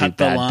going to do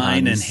bad the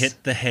line puns and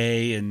hit the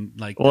hay and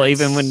like. Well,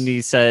 even when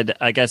he said,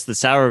 "I guess the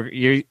sour,"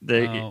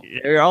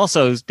 you're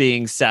also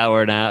being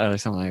sour now or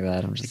something like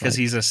that. I'm just because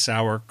he's a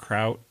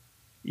sauerkraut.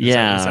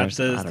 Yeah, was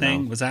that the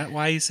thing? Was that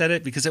why he said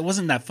it? Because it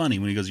wasn't that funny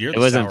when he goes, "You're." It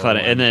wasn't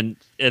funny, and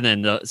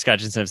then the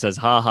Scratch and Sniff says,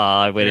 "Ha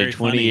ha! I waited Very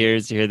 20 funny.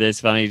 years to hear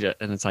this funny,"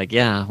 and it's like,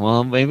 yeah,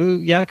 well, maybe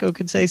Yakko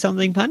could say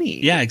something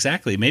funny. Yeah,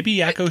 exactly. Maybe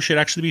Yakko should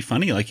actually be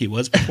funny like he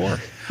was before.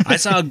 I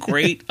saw a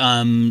great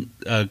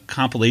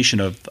compilation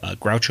of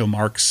Groucho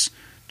Marx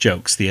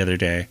jokes the other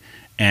day,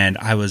 and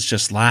I was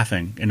just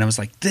laughing, and I was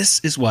like, "This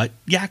is what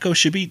Yakko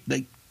should be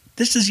like.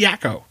 This is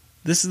Yakko."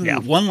 This is the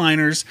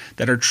one-liners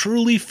that are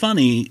truly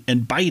funny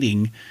and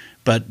biting,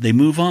 but they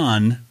move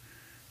on.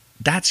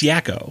 That's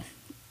Yakko,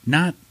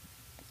 not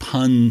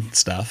pun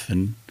stuff,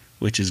 and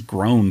which is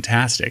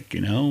grown-tastic,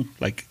 you know?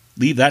 Like,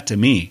 leave that to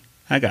me.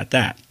 I got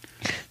that.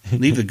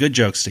 Leave the good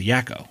jokes to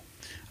Yakko.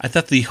 I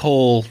thought the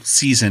whole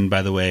season,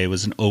 by the way,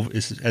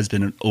 has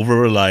been an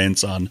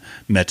over-reliance on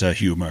meta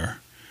humor.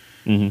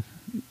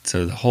 Mm-hmm.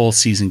 So the whole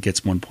season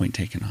gets 1 point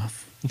taken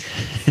off.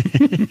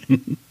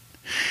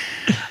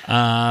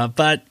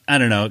 But I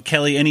don't know,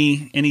 Kelly.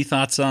 Any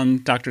thoughts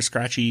on Dr.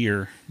 Scratchy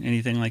or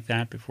anything like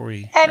that before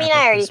we? I mean,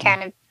 I already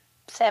kind of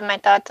said my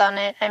thoughts on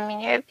it. I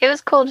mean, it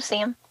was cool to see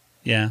him.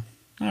 Yeah.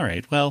 All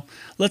right. Well,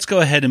 let's go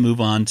ahead and move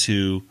on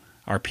to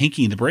our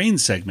Pinky the Brain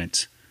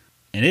segment,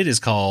 and it is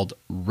called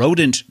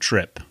Rodent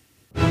Trip.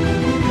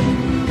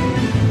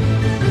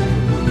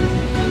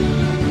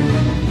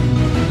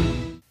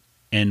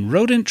 And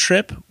Rodent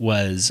Trip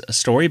was a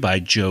story by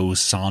Joe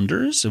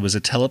Saunders. It was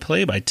a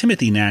teleplay by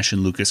Timothy Nash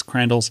and Lucas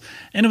Crandalls,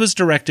 and it was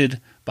directed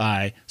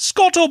by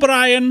Scott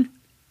O'Brien.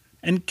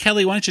 And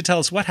Kelly, why don't you tell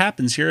us what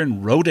happens here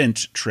in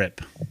Rodent Trip?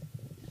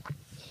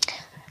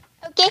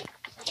 Okay.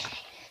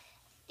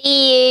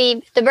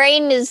 The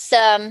brain is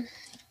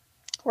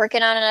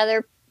working on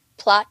another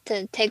plot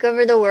to take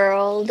over the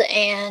world,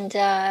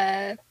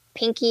 and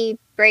Pinky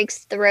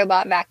breaks the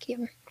robot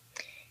vacuum.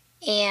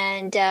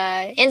 And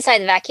inside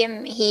the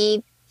vacuum,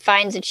 he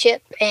finds a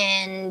chip,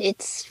 and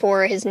it's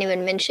for his new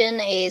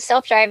invention, a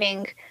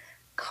self-driving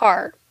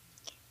car.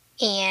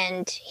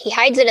 And he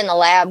hides it in the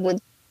lab with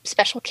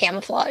special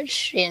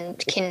camouflage and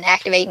can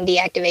activate and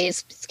deactivate.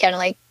 It's kind of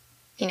like,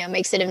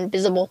 makes it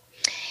invisible.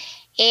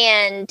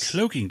 And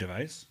cloaking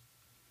device?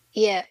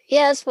 Yeah,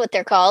 that's what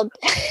they're called.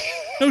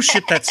 No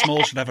ship that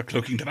small should have a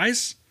cloaking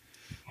device.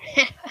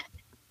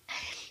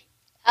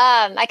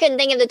 I couldn't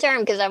think of the term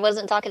because I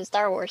wasn't talking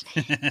Star Wars.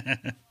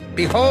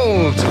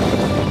 Behold!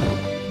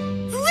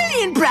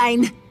 Brilliant,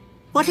 Brain!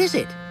 What is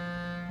it?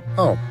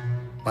 Oh,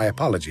 my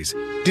apologies.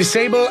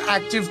 Disable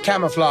active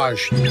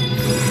camouflage.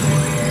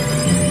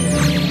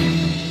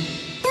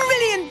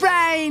 Brilliant,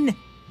 Brain!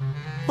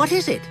 What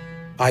is it?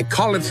 I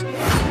call it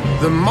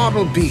the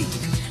Model B.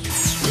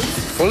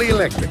 Fully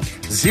electric,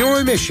 zero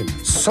emission,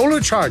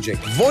 solar charging,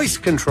 voice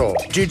control,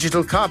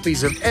 digital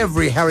copies of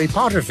every Harry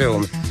Potter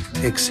film,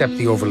 except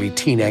the overly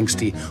teen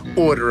angsty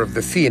Order of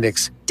the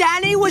Phoenix.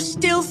 Danny was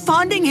still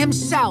funding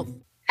himself.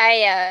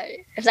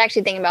 I was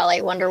actually thinking about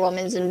like Wonder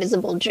Woman's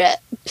invisible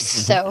jet,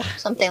 so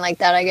something like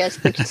that. I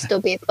guess it could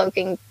still be a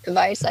cloaking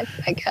device. I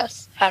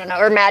guess I don't know,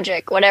 or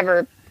magic,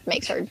 whatever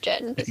makes her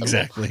jet invisible.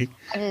 Exactly.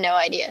 I have no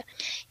idea.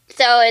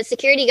 So a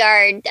security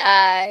guard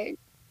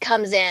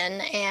comes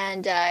in,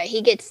 and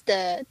he gets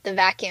the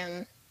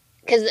vacuum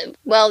because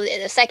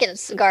the second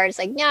guard is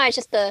like, no, it's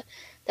just the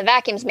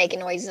vacuum's making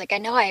noise. He's like, I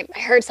know, I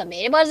heard something.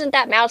 It wasn't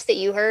that mouse that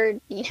you heard,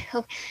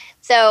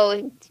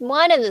 So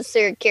one of the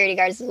security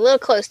guards is a little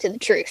close to the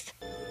truth.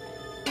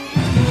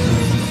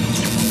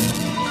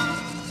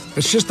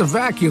 It's just a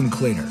vacuum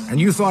cleaner, and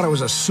you thought it was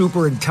a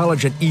super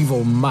intelligent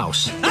evil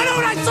mouse. I know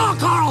what I saw,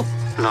 Carl!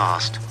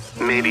 Lost.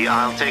 Maybe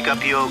I'll take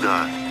up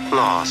yoga.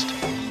 Lost.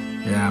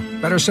 Yeah,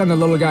 better send the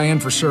little guy in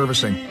for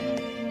servicing.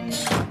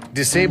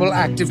 Disable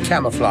active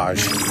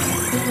camouflage.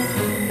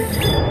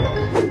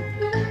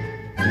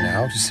 And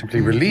now to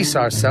simply release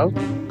ourselves.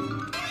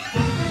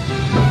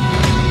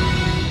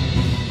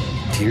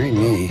 Dearie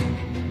me.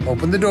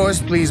 Open the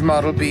doors, please,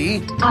 Model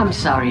B. I'm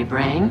sorry,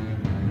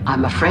 Brain.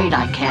 I'm afraid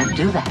I can't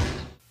do that.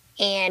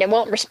 And it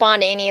won't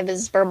respond to any of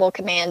his verbal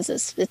commands.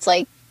 It's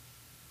like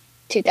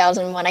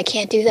 2001. I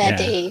can't do that,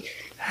 Dave.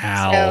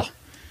 How?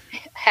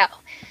 How?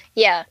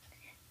 Yeah.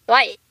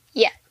 Why?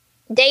 Yeah.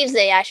 Dave's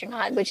the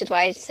astronaut, which is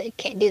why I said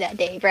can't do that,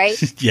 Dave, right?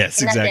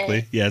 Yes,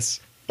 exactly. Yes.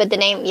 But the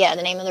name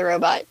of the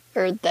robot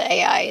or the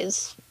AI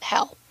is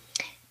Hal.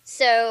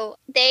 So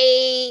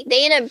they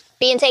end up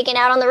being taken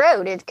out on the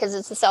road because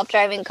it's a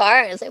self-driving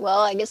car. And it's like,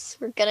 well, I guess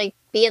we're going to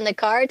be in the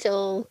car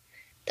till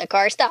the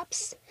car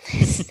stops.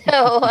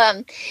 So,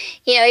 but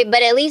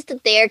at least the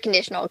air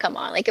conditioner will come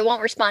on. Like, it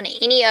won't respond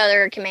to any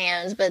other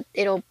commands, but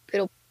it'll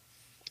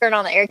turn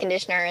on the air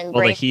conditioner and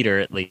the heater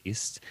at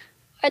least.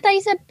 I thought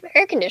you said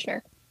air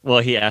conditioner. Well,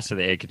 he asked for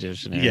the air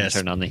conditioner and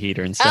turned on the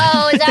heater instead.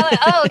 Oh, is that what?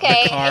 Oh,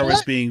 okay. The car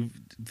was being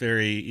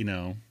very,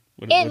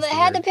 It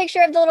had the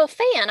picture of the little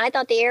fan. I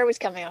thought the air was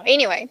coming out.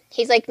 Anyway,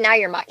 he's like, now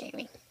you're mocking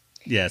me.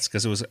 Yes,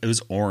 because it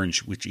was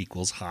orange, which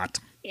equals hot.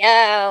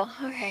 Oh,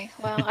 okay.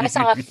 Well, I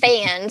saw a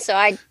fan, so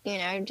that's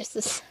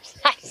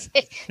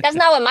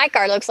not what my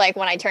car looks like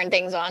when I turn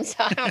things on, so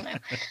I don't know.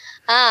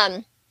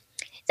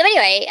 So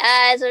anyway,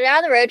 so they're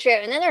on the road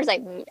trip, and then there's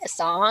like a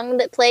song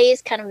that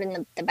plays kind of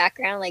in the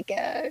background, like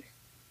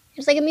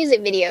it's like a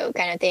music video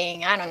kind of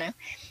thing. I don't know.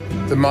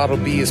 The Model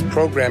B is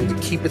programmed to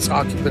keep its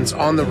occupants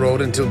on the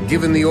road until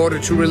given the order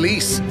to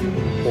release,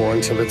 or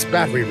until its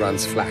battery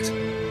runs flat.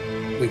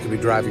 We could be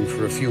driving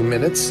for a few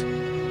minutes,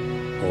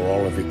 or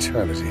all of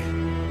eternity.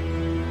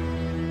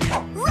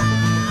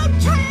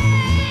 Road trip!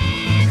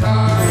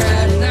 Car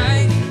at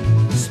night,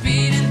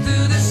 speeding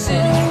through the city.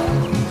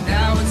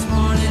 Now it's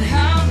morning,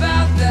 how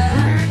about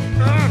that?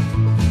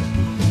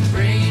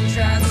 Brain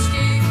tries to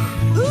escape.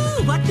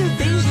 Ooh, what do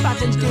these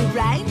buttons do,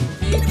 Brain?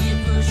 He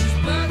pushes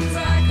buttons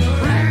like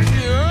a rat.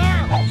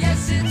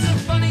 Yes, it's a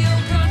funny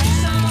old country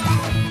song.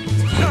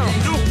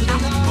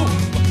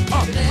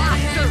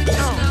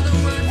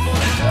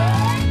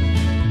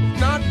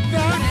 Not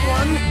that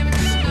one.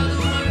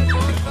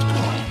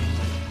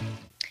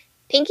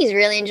 Pinky's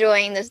really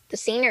enjoying the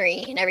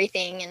scenery and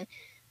everything, and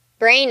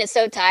Brain is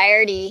so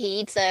tired he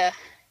eats a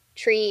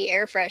tree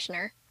air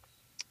freshener.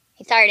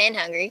 He's tired and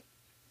hungry,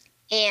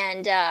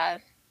 and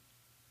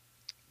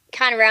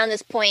kind of around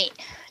this point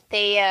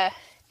they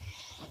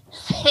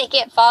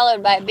get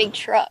followed by a big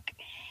truck,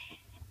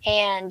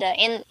 and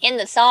in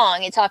the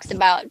song it talks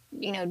about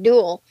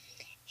Duel,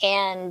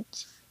 and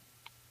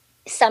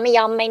some of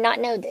y'all may not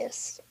know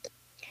this,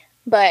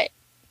 but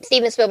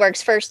Steven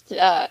Spielberg's first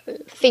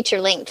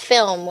feature-length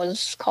film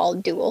was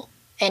called Duel,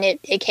 and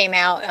it came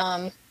out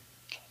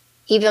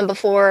even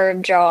before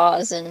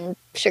Jaws and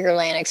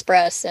Sugarland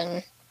Express,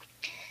 and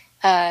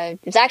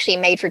it's actually a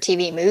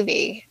made-for-TV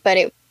movie, but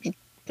it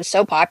was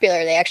so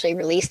popular they actually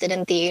released it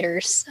in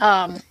theaters,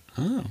 and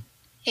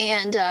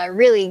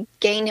really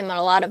gained him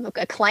a lot of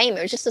acclaim.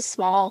 It was just a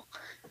small,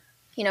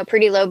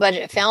 pretty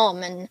low-budget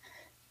film, and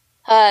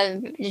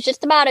it's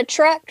just about a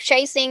truck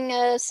chasing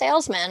a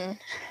salesman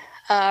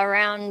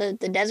around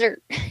the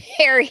desert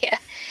area,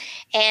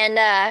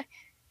 and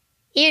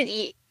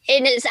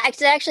it's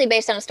actually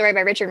based on a story by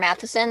Richard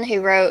Matheson,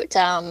 who wrote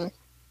the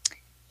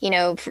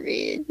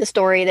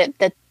story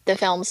that the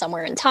film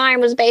Somewhere in Time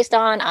was based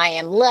on, I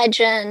Am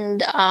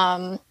Legend,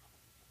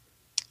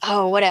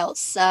 what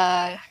else,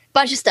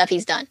 bunch of stuff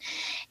he's done,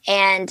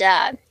 and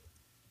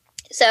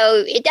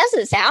so it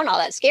doesn't sound all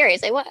that scary.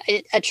 It's like, what,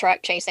 a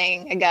truck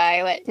chasing a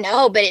guy? What?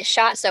 No, but it's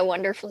shot so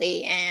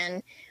wonderfully,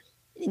 and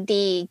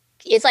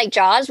it's like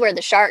Jaws, where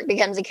the shark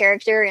becomes a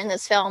character. In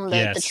this film,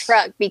 the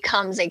truck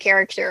becomes a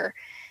character.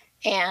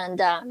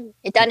 And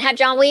it doesn't have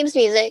John Williams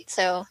music,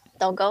 so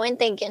don't go in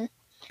thinking.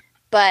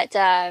 But,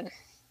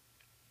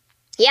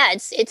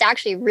 it's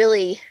actually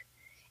really...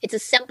 It's a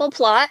simple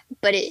plot,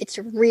 but it's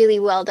really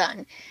well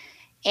done.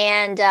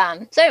 And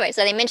so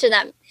they mentioned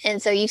that.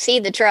 And so you see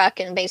the truck,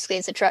 and basically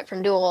it's a truck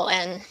from Duel.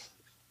 And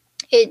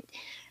it,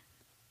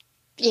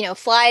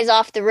 flies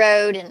off the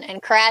road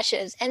and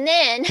crashes. And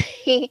then...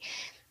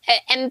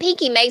 And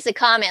Pinky makes a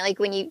comment like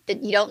it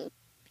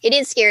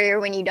is scarier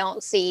when you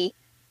don't see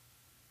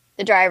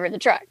the driver of the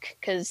truck,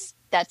 because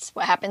that's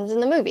what happens in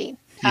the movie.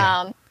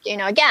 Yeah.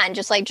 Again,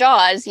 just like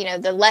Jaws,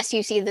 the less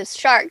you see this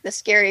shark, the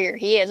scarier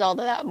he is,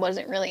 although that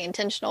wasn't really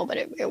intentional, but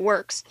it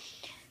works.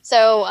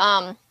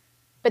 So,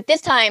 but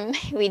this time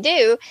we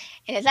do,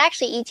 and it's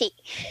actually E.T.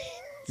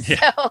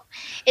 Yeah. So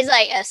it's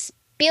like a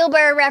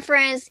Spielberg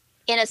reference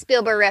in a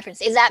Spielberg reference.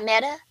 Is that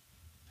meta?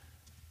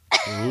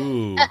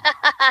 Ooh.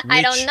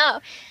 I don't know.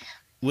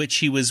 Which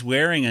he was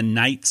wearing a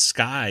Night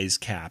Skies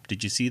cap.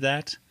 Did you see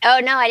that? Oh,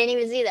 no, I didn't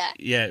even see that.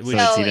 Yeah.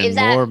 So it's even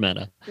more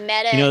meta.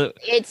 Meta.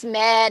 It's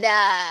meta.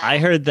 I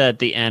heard that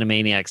the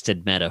Animaniacs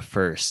did meta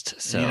first.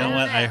 So you know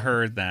what? I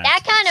heard that.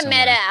 That kind of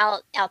meta,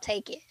 I'll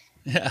take it.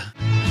 Yeah.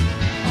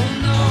 Oh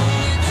no,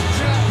 it's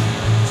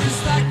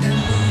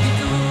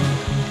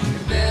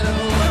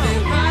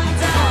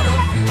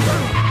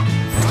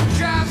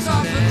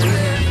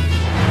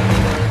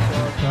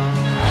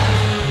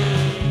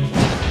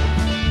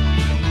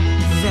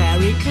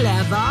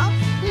clever.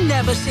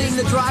 Never seeing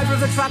the driver of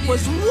the truck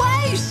was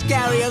way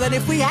scarier than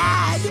if we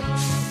had.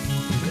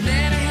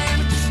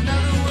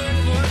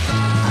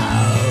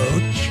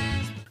 Ouch.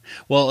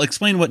 Well,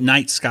 explain what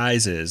Night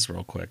Skies is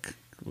real quick.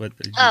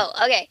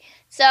 Okay.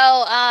 So,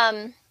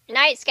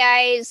 Night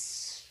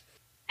Skies,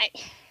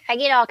 I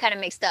get all kind of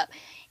mixed up.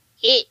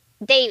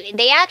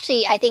 They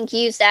actually, I think,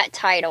 use that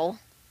title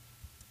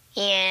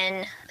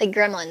in the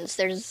Gremlins.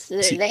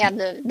 They have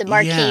the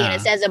marquee and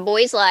it says A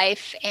Boy's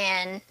Life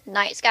and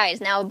Night Skies.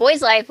 Now, A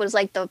Boy's Life was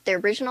like the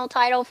original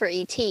title for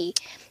E.T.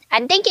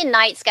 I'm thinking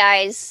Night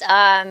Skies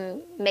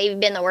maybe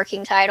been the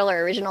working title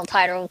or original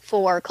title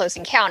for Close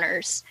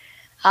Encounters.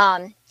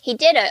 He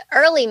did an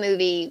early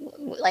movie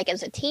like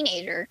as a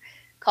teenager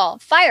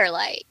called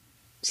Firelight.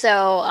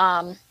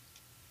 So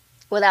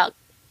without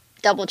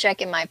double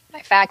checking my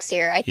facts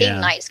here, I think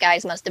Night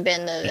Skies must have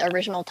been the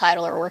original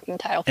title or working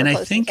title for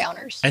Close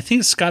Encounters. I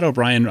think Scott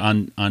O'Brien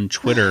on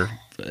Twitter.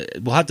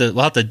 We'll have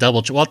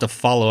to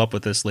follow up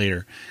with this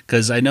later,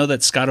 because I know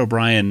that Scott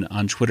O'Brien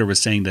on Twitter was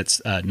saying that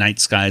Night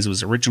Skies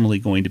was originally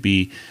going to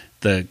be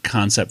the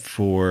concept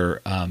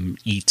for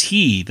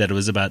E.T., that it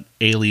was about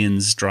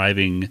aliens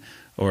driving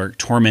or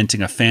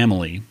tormenting a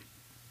family,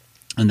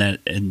 and that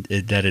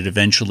it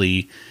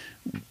eventually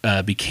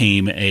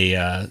became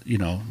a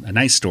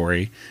nice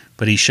story.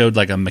 But he showed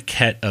like a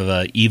maquette of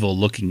a evil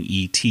looking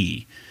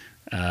E.T.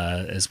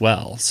 As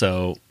well.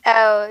 So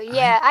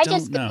I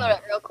just Googled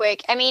it real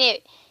quick. I mean,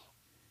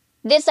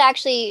 the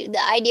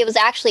idea was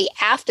actually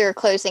after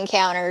Close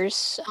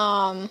Encounters.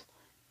 But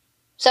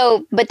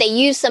they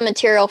used some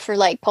material for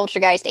like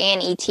Poltergeist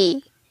and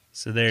E.T.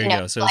 So there you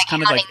go. So it's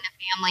kind of like the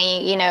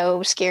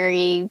family,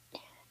 scary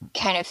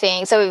kind of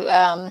thing.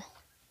 So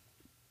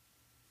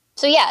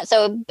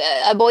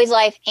A Boy's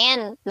Life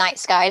and Night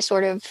Sky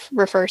sort of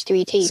refers to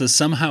E.T. So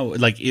somehow,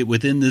 like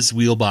within this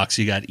wheelbox,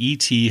 you got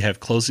E.T., you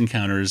have Close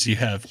Encounters, you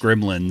have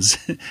Gremlins,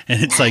 and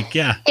it's like,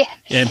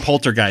 and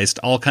Poltergeist,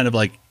 all kind of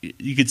like,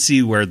 you could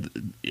see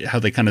how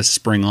they kind of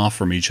spring off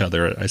from each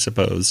other, I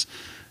suppose,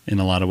 in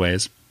a lot of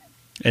ways.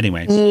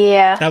 Anyway,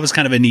 that was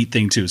kind of a neat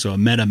thing too. So a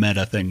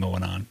meta thing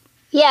going on.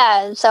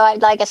 Yeah. So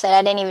like I said,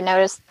 I didn't even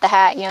notice the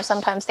hat.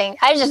 Sometimes I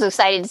was just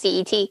excited to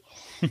see E.T.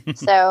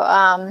 So,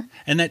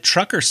 and that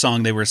trucker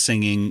song they were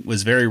singing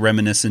was very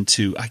reminiscent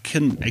to. I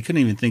couldn't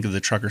even think of the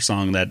trucker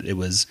song that it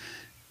was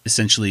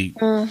essentially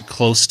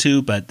close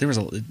to, but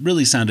it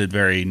really sounded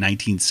very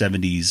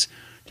 1970s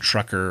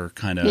trucker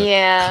kind of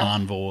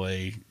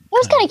convoy. It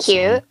was kind of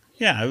cute. Song.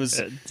 Yeah, it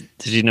was.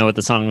 Did you know what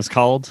the song was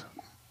called?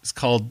 It's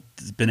called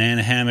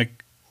Banana Hammock.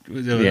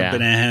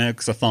 Banana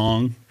Hammock's a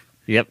thong.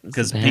 Yep,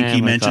 because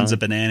Pinky mentions a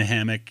banana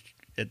hammock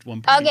at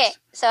one point. Okay,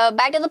 so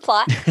back to the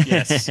plot.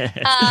 Yes.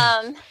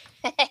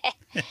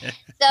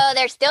 So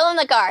they're still in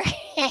the car,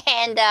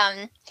 and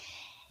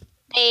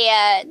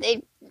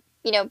it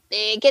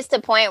gets to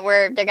the point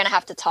where they're gonna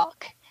have to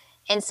talk,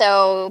 and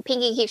so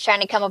Pinky keeps trying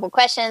to come up with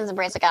questions, and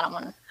Brain's like, I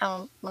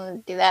don't want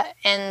to do that,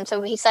 and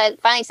so he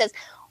finally says,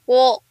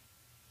 "Well,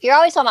 you're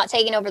always talking about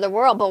taking over the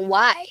world, but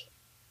why?"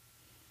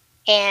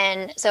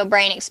 And so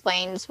Brain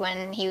explains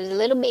when he was a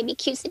little baby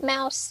cutesy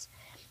mouse,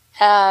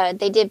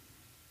 they did,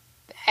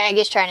 I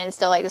guess, trying to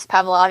instill like this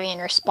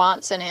Pavlovian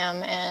response in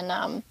him,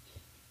 and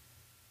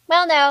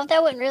well, no,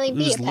 that wouldn't really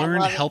be. It was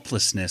learned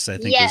helplessness, I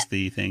think, was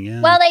the thing.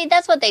 Yeah. Well,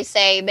 that's what they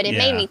say, but it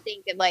made me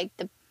think of like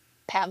the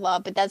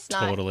Pavlov, but that's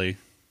not totally.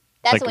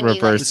 That's like when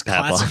reverse you like,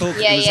 classical.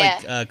 Yeah, it was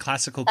like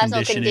classical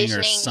conditioning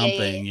or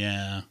something.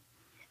 Yeah.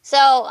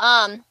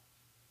 So,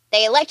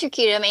 they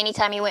electrocuted him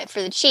anytime he went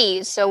for the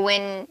cheese. So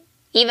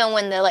even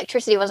when the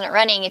electricity wasn't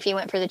running, if he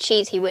went for the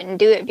cheese, he wouldn't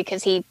do it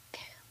because he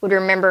would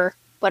remember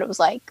what it was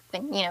like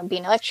when,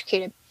 being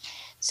electrocuted.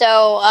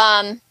 So,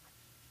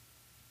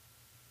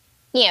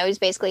 he's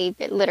basically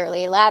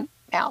literally a lab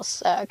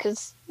mouse,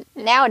 because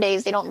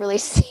nowadays they don't really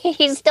see,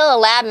 he's still a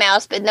lab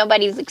mouse, but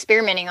nobody's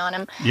experimenting on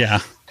him. Yeah.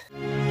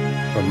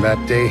 From that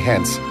day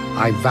hence,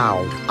 I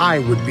vowed I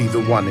would be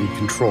the one in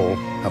control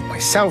of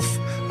myself,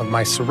 of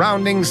my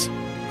surroundings,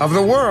 of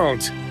the world.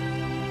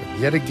 But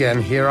yet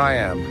again, here I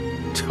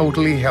am,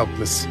 totally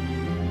helpless,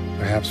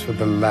 perhaps for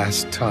the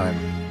last time.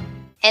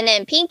 And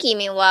then Pinky,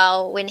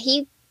 meanwhile, when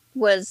he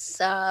was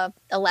a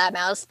lab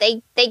mouse,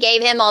 they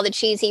gave him all the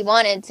cheese he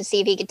wanted to see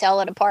if he could tell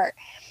it apart.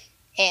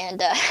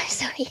 And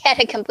so he had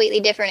a completely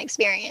different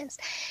experience.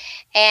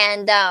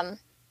 And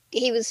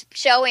he was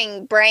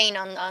showing Brain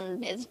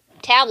on his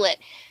tablet,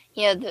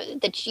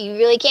 that you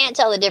really can't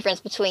tell the difference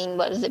between,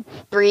 what was it,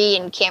 Brie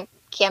and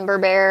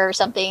Camembert or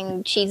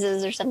something,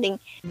 cheeses or something.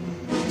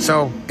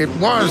 So it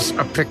was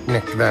a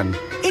picnic then.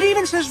 It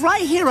even says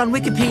right here on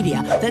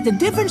Wikipedia that the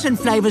difference in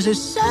flavors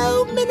is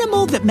so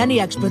minimal that many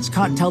experts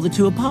can't tell the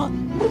two apart.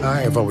 I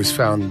have always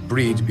found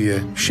Brie to be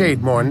a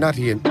shade more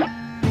nutty and...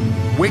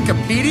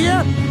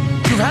 Wikipedia?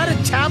 You've had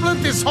a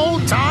tablet this whole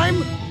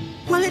time?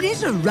 Well, it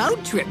is a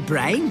road trip,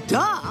 Brain.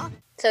 Duh.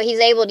 So he's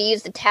able to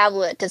use the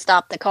tablet to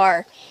stop the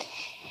car.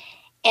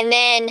 And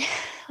then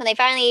when they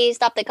finally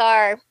stop the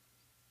car,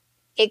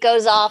 it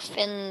goes off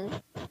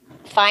and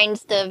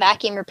finds the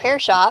vacuum repair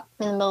shop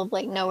in the middle of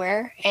like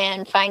nowhere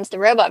and finds the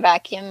robot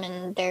vacuum,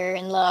 and they're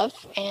in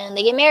love and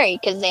they get married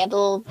because they have the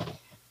little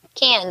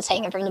cans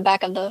hanging from the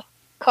back of the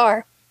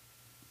car.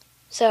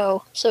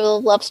 So a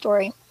love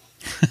story.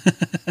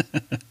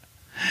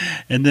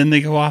 And then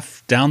they go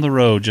off down the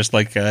road, just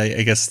like,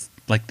 I guess,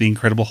 like the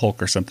Incredible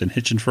Hulk or something,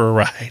 hitching for a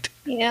ride.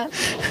 Yeah.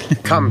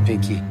 Come,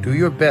 Pinky. Do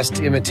your best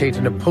to imitate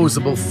an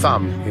opposable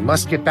thumb. We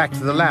must get back to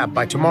the lab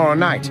by tomorrow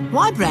night.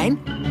 Why, Brain?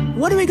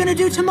 What are we going to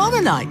do tomorrow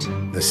night?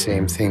 The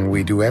same thing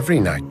we do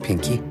every night,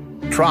 Pinky.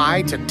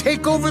 Try to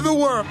take over the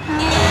world.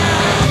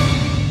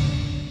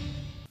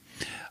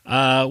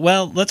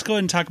 Well, let's go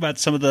ahead and talk about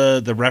some of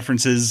the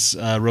references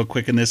real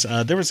quick in this.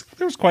 There was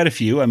quite a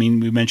few. I mean,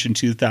 we mentioned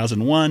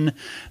 2001.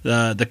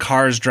 The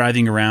cars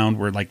driving around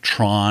were like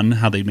Tron,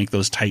 how they make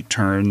those tight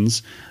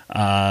turns.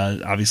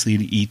 Obviously,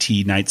 the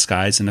E.T. Night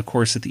Skies, and of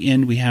course, at the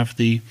end we have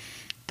the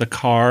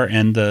car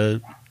and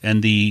the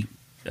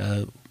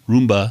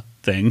Roomba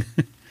thing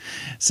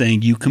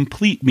saying "You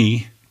complete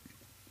me"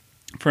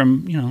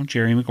 from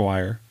Jerry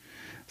Maguire.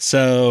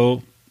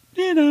 So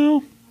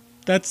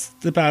that's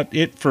about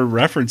it for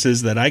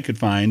references that I could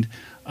find.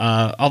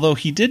 Although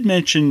he did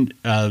mention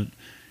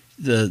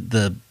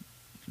the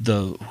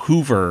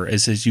Hoover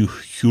as his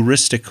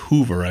heuristic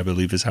Hoover, I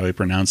believe is how he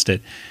pronounced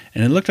it.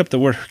 And I looked up the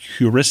word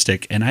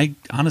heuristic, and I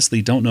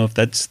honestly don't know if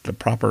that's the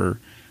proper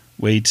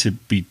way to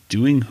be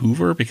doing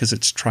Hoover, because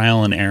it's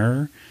trial and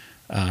error.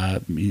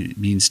 It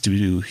means to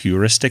do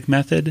heuristic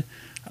method.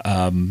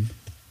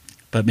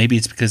 But maybe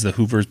it's because the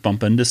Hoovers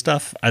bump into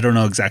stuff. I don't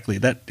know exactly.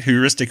 That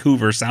heuristic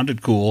Hoover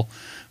sounded cool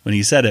when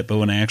he said it, but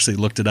when I actually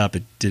looked it up,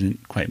 it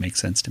didn't quite make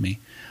sense to me.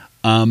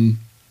 I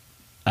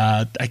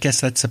guess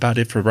that's about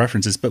it for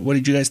references. But what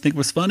did you guys think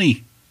was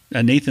funny?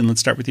 Nathan, let's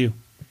start with you.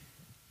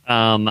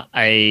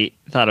 I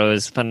thought it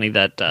was funny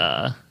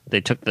that they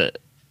took the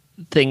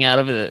thing out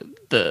of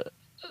the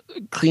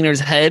cleaner's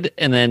head,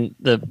 and then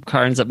the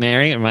car ends up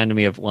marrying. It reminded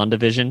me of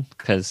WandaVision,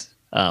 because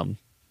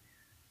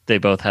they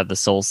both have the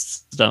soul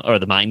stone, or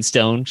the mind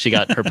stone. She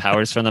got her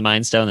powers from the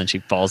mind stone, and she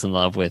falls in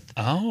love with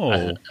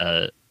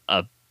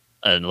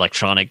an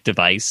electronic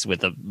device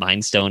with a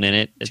mind stone in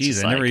it. It's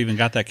Jeez, I never even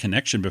got that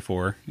connection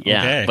before.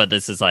 Yeah, okay. But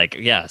this is like,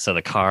 so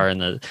the car and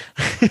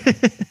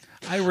the...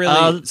 I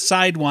really,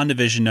 side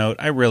WandaVision note,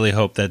 I really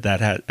hope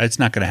that it's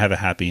not going to have a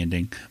happy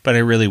ending, but I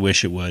really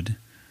wish it would,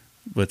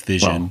 with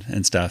Vision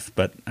and stuff,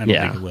 but I don't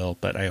think it will,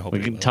 but I hope we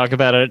it can will. talk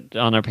about it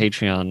on our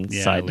Patreon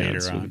side later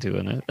notes. on. We're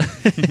doing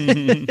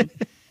it.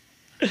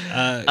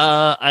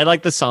 I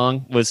like the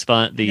song. Was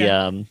fun.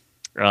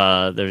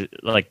 There's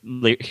like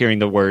hearing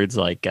the words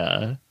like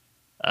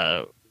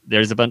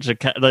there's a bunch of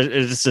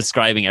it's just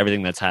describing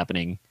everything that's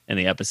happening in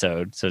the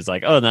episode. So it's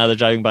like, oh, now they're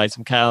driving by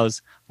some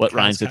cows. What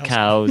rhymes with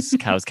cows?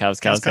 Cows.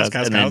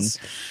 And then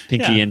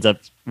Pinky ends up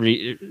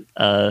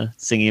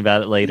singing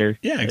about it later.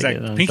 Yeah,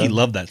 exactly. Pinky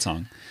loved that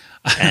song.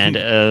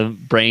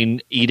 And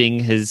Brain eating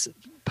his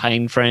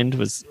pine friend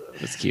was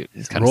cute.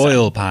 It's kind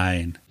Royal of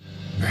pine.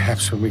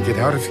 Perhaps when we get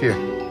out of here,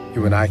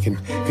 you and I can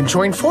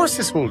join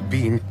forces, old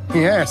bean.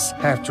 Yes,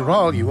 after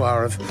all, you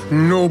are of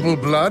noble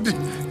blood.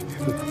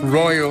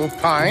 Royal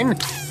pine.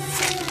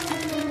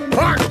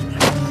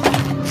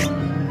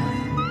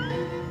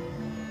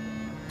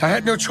 I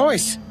had no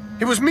choice.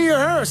 It was me or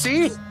her,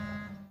 see?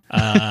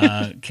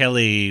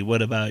 Kelly,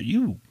 what about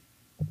you?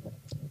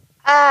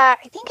 I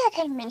think I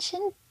kind of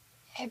mentioned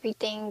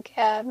everything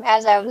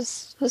as I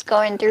was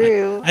going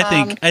through.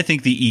 I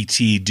think the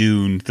E.T.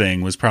 Dune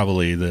thing was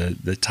probably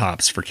the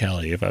tops for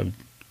Kelly, if I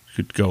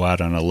could go out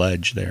on a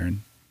ledge there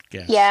and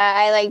guess.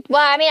 Yeah, I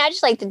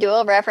just like the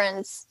dual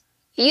reference.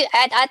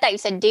 I thought you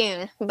said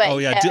Dune, but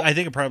I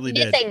think it probably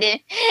did.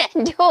 Say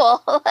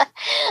Duel.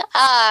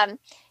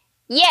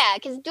 Yeah,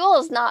 because Duel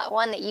is not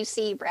one that you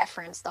see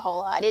referenced a whole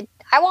lot.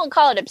 I won't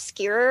call it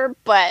obscure,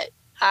 but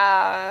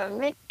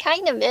it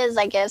kind of is,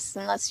 I guess,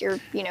 unless you're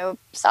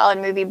solid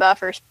movie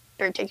buff or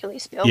particularly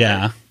Spielberg.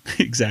 Yeah,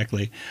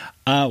 exactly.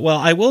 Well,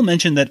 I will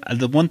mention that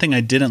the one thing I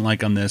didn't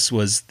like on this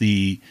was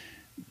the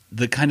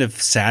kind of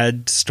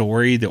sad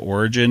story, the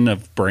origin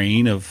of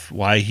Brain, of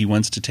why he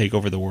wants to take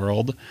over the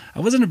world. I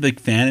wasn't a big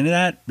fan of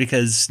that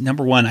because,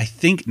 number one, I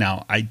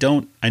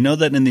know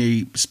that in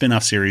the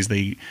spin-off series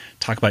they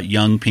talk about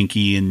young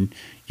Pinky and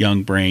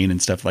young Brain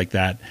and stuff like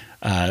that,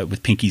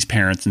 with Pinky's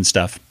parents and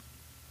stuff.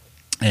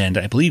 And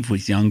I believe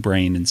with young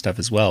Brain and stuff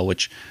as well,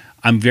 which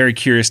I'm very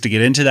curious to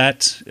get into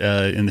that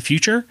in the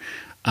future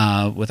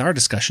with our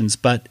discussions.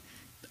 But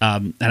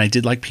and I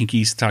did like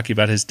Pinky's talking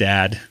about his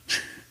dad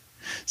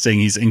saying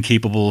he's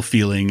incapable of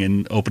feeling,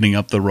 and opening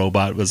up the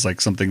robot was like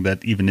something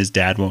that even his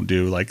dad won't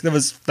do. Like, there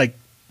was like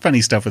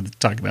funny stuff with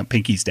talking about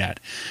Pinky's dad.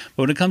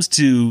 But when it comes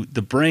to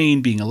the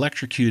Brain being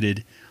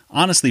electrocuted,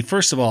 honestly,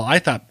 first of all, I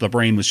thought the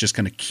Brain was just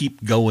going to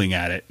keep going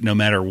at it no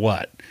matter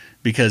what.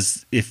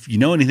 Because if you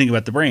know anything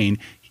about the Brain,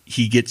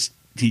 he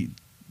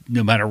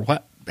no matter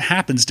what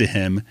happens to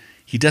him,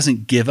 he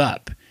doesn't give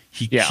up.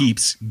 He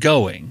keeps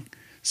going.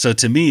 So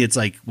to me, it's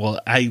like, well,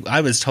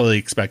 I was totally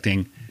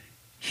expecting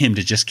him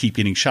to just keep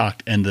getting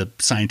shocked, and the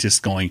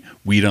scientists going,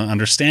 we don't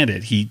understand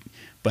it.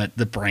 but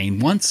the brain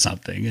wants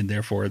something, and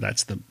therefore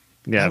that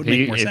would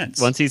make more sense.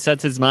 Once he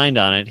sets his mind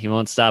on it, he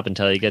won't stop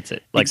until he gets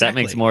it. Like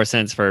Exactly. That makes more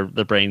sense for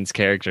the brain's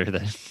character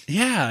than.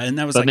 Yeah, and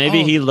that was But like,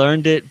 maybe he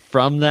learned it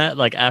from that.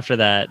 Like after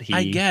that,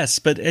 I guess,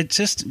 but it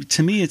just,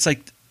 to me, it's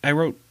like I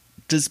wrote,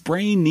 does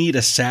Brain need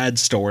a sad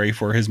story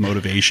for his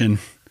motivation?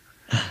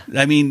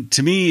 I mean,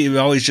 to me, it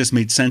always just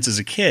made sense as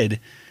a kid.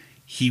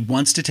 He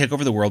wants to take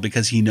over the world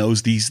because he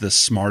knows he's the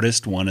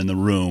smartest one in the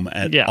room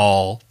at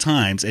all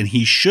times. And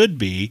he should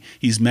be.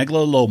 He's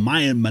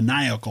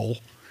megalomaniacal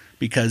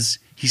because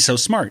he's so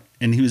smart.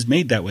 And he was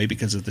made that way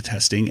because of the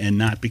testing and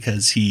not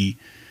because he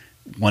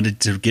wanted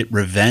to get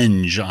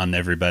revenge on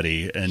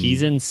everybody. And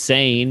he's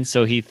insane,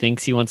 so he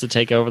thinks he wants to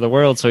take over the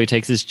world. So he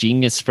takes his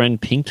genius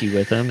friend Pinky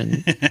with him.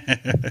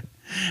 And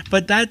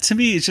but that, to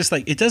me, is just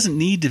like, it doesn't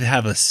need to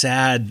have a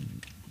sad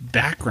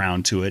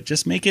background to it.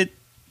 Just make it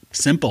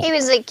simple. He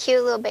was a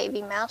cute little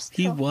baby mouse.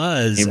 He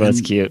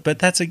was cute. But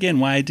that's, again,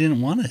 why I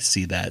didn't want to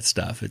see that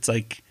stuff. It's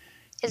like...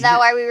 Is that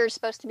why we were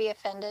supposed to be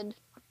offended?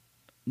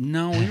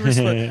 No, we were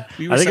supposed... I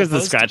think it was the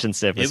scratch and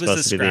sniff was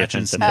supposed to be the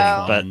offensive thing.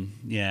 But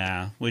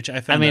yeah, which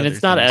I found... I mean,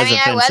 it's not as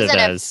offensive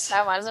as...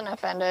 I wasn't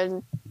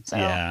offended. So.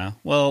 Yeah,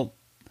 well...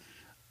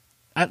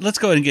 let's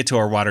go ahead and get to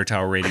our water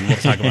tower rating. We'll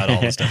talk about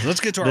all this stuff.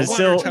 Let's get to our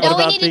water tower. No,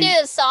 we need to do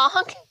a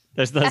song.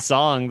 There's the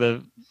song.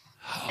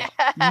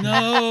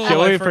 No,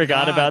 Joey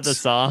forgot about the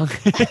song.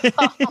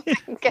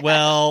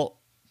 Well,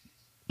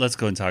 let's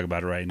go and talk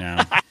about it right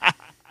now.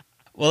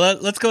 Well,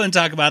 let's go and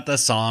talk about the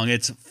song.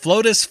 It's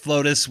Flotus,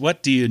 Flotus,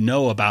 What Do You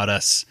Know About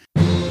Us?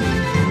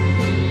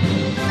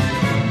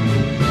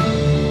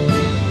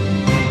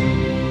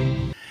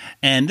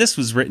 And this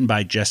was written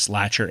by Jess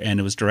Latcher, and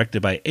it was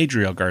directed by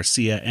Adriel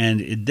Garcia.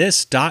 And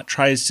this, Dot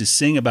tries to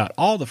sing about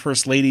all the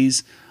first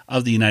ladies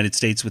of the United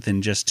States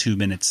within just 2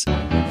 minutes.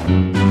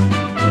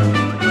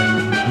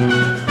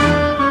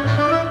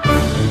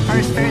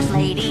 First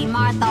Lady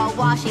Martha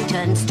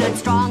Washington stood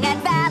strong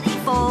at Valley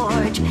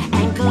Forge,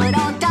 and good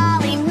old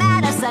Dolly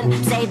Madison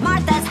saved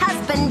Martha's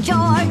husband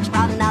George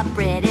from the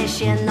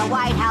British in the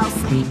White House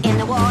in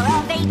the War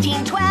of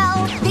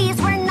 1812.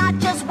 These were not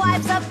just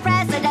wives of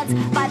presidents,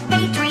 but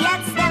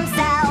patriots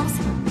themselves.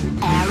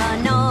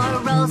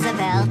 Eleanor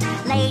Roosevelt,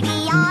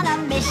 lady on a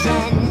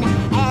mission,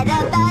 head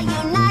of the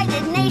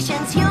United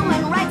Nations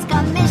Human Rights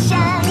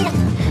Commission.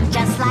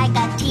 Just like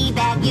a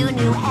teabag, you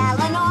knew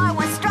Eleanor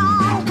was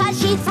strong, 'cause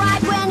she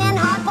thrived when in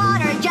hot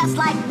water, just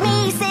like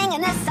me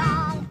singing this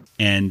song.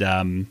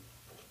 And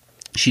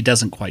she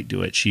doesn't quite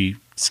do it. She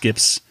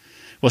skips.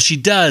 Well, she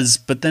does,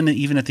 but then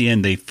even at the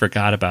end, they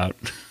forgot about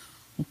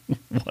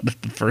one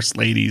of the first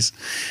ladies,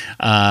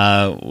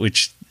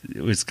 which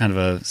was kind of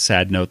a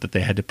sad note that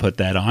they had to put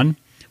that on.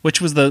 Which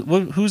was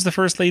who's the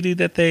first lady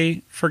that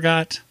they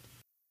forgot?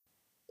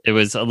 It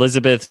was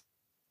Elizabeth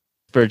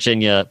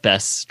Virginia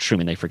Bess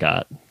Truman. They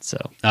forgot. So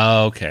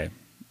okay.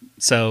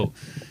 So,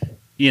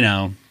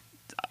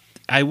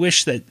 I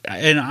wish that,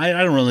 and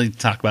I don't really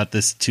talk about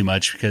this too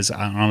much because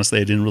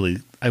honestly,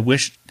 I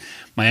wish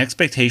my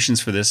expectations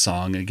for this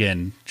song,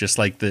 again, just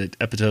like the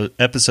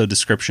episode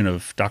description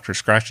of Dr.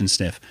 Scratch and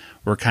Sniff,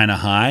 were kind of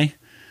high.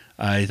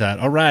 I thought,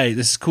 all right,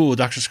 this is cool,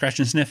 Dr. Scratch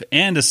and Sniff,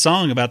 and a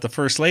song about the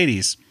first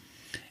ladies.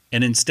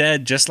 And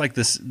instead, just like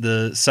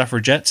the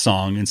suffragette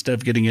song, instead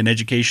of getting an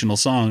educational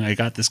song, I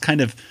got this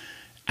kind of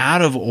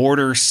out of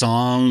order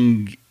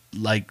song,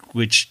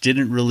 which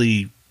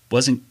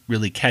wasn't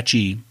really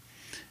catchy,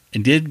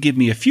 and did give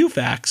me a few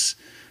facts,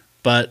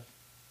 but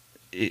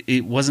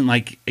it wasn't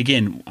like,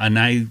 again,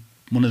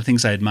 one of the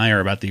things I admire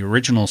about the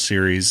original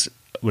series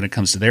when it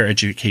comes to their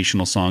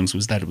educational songs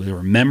was that they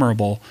were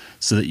memorable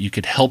so that you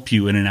could help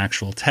you in an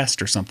actual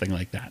test or something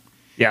like that.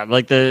 Yeah,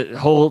 like the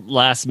whole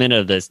last minute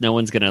of this, no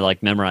one's going to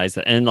memorize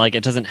that. And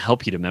it doesn't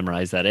help you to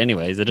memorize that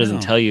anyways. It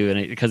doesn't tell you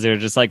because they're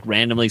just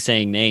randomly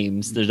saying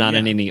names. There's not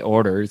in any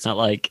order. It's not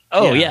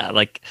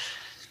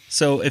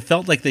So it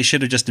felt like they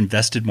should have just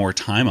invested more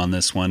time on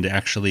this one to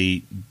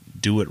actually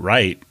do it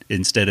right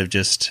instead of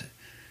just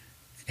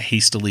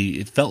hastily.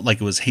 It felt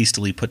like it was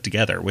hastily put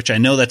together, which I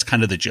know that's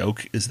kind of the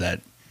joke, is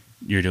that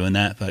you're doing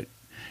that, but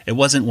it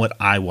wasn't what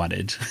I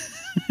wanted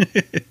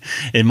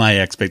in my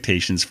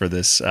expectations for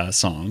this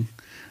song.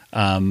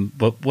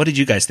 But what did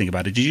you guys think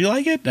about it? Did you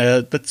like it?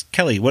 That's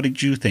Kelly. What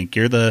did you think?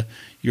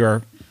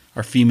 You're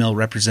our female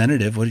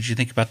representative. What did you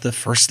think about the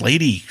First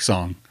Lady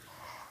song?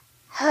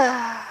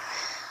 I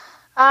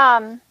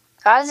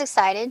was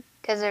excited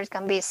because there's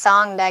going to be a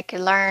song that I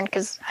could learn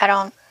because I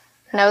don't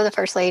know the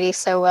First Lady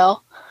so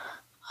well.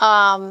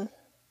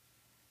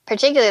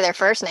 Particularly their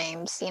first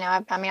names. A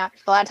lot of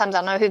times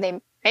I don't know who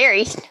they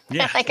married.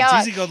 Yeah, it's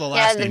easy to go the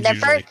last names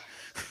usually.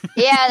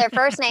 Their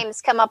first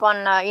names come up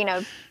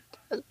on,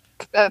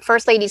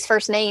 First Lady's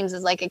first names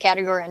is like a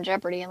category on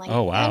Jeopardy. And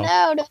oh, wow.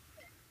 I know.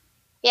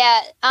 Yeah.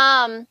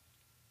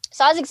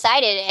 So I was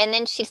excited. And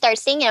then she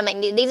starts singing. I'm like,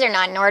 these are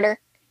not in order.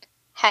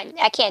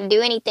 I can't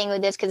do anything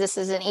with this because this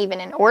isn't even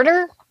in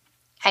order.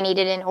 I need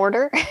it in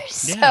order.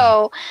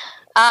 So,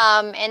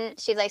 and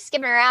she's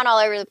skipping around all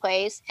over the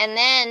place. And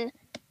then,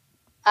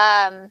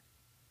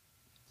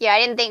 I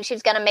didn't think she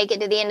was gonna make it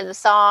to the end of the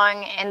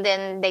song, and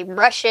then they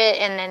rush it,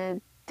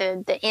 and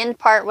then the end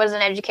part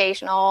wasn't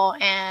educational,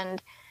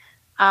 and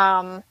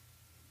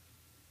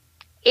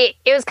it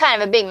was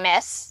kind of a big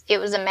mess. It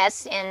was a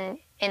mess in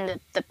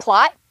the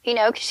plot,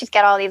 because she's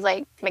got all these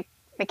like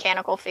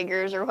mechanical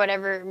figures or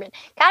whatever.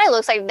 Kind of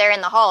looks like they're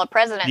in the Hall of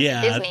Presidents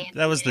at Disney.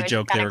 That was the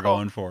joke they were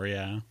going for.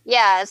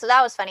 Yeah, so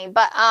that was funny,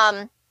 but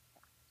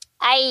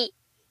I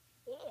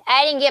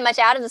didn't get much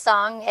out of the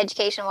song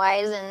education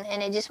wise,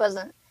 and it just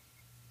wasn't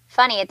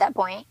funny at that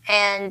point.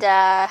 And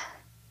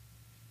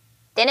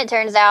then it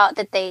turns out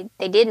that they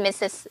did miss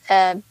this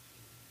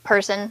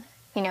person,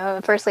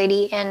 First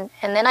Lady, and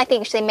then I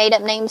think they made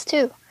up names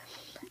too.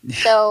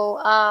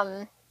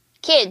 So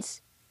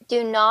kids,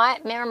 do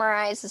not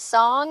memorize the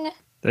song.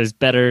 There's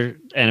better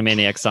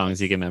Animaniacs songs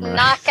you can memorize.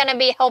 Not going to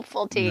be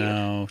helpful to you.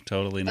 No,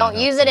 totally not.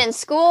 Don't use it in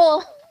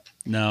school.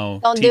 No,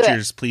 don't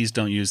teachers, please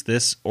don't use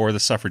this or the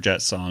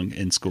Suffragette song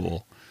in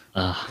school.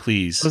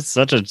 Please. It's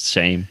such a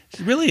shame.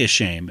 Really a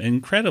shame.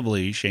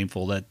 Incredibly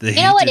shameful that they.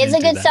 You know what is a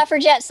good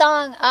Suffragette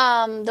song?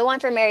 The one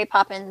for Mary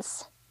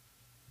Poppins.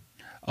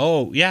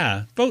 Oh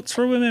yeah, Votes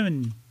for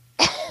Women.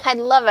 I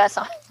love that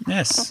song.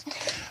 Yes,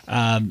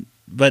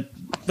 but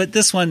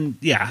this one,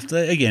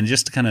 again,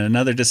 just kind of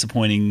another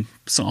disappointing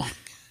song,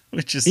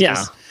 which is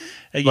just,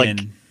 again.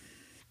 Like,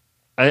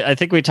 I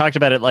think we talked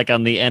about it like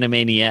on the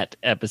Animaniacs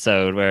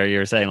episode where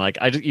you're saying like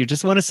you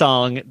just want a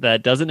song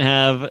that doesn't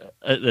have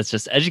that's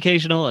just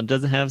educational and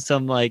doesn't have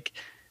some like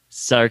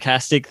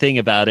sarcastic thing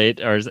about it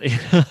or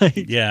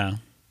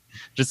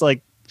just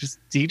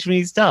teach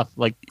me stuff,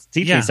 like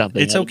teach me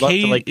something. It's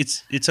okay.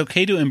 It's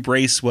okay to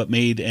embrace what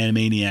made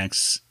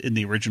Animaniacs in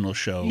the original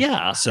show.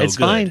 Yeah, so it's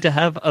good. fine to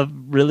have a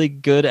really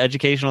good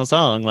educational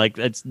song. Like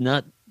it's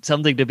not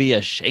something to be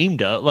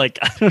ashamed of. Like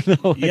I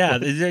don't know.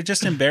 They're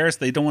just embarrassed.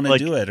 They don't want to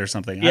do it or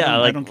something.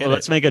 Yeah, I don't get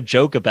let's make a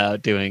joke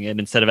about doing it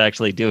instead of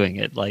actually doing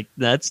it. Like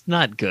that's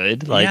not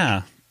good.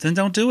 Like then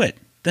don't do it.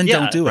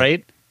 Don't do it.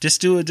 Right?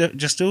 Just do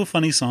a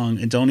funny song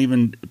and don't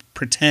even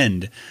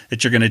pretend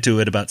that you're going to do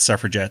it about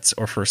suffragettes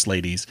or first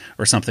ladies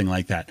or something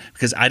like that.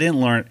 Because I didn't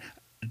learn.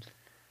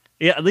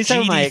 Yeah, at least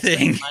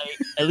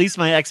at least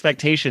my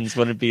expectations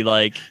wouldn't be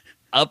like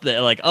up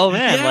there. Like, oh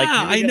man,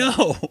 I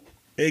know.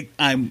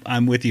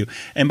 I'm with you.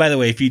 And by the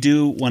way, if you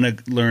do want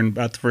to learn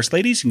about the first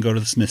ladies, you can go to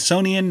the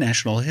Smithsonian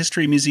National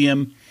History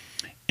Museum,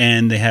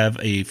 and they have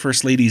a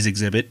first ladies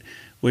exhibit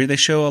where they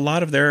show a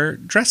lot of their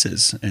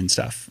dresses and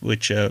stuff,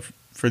 which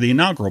for the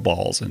inaugural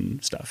balls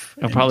and stuff.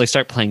 I'll probably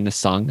start playing this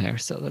song there,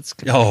 so that's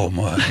good. Oh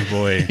my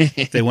boy,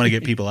 they want to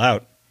get people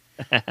out.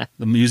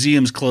 The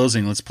museum's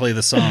closing. Let's play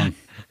the song.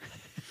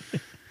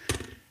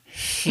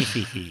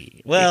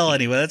 Well,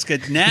 anyway, that's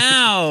good.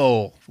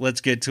 Now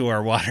let's get to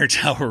our water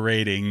tower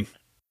rating.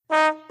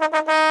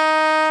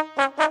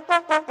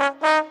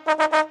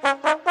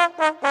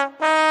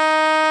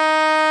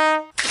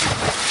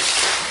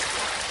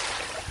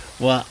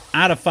 Well,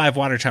 out of 5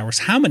 water towers,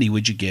 how many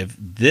would you give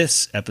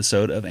this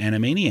episode of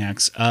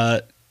Animaniacs?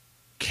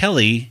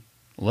 Kelly,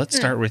 let's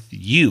start with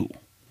you.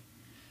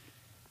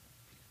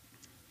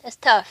 That's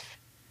tough.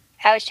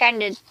 I was trying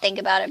to think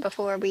about it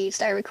before we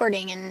started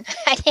recording, and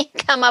I didn't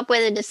come up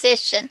with a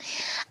decision.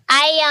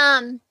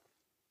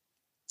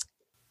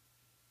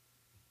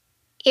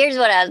 Here's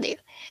what I'll do.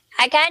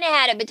 I kind of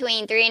had it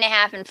between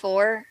 3.5 and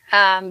 4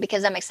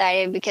 because I'm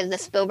excited because the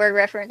Spielberg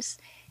reference,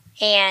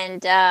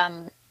 and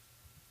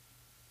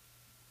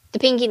the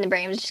Pinky and the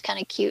Brain was just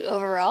kind of cute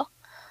overall.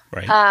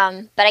 Right.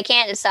 But I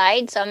can't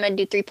decide, so I'm going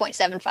to do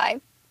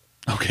 3.75.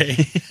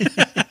 Okay.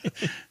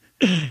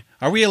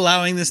 Are we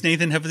allowing this,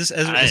 Nathan? Has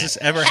this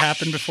ever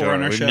happened before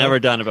on our show? We've never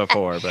done it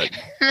before, but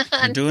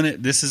we're doing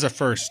it. This is a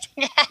first.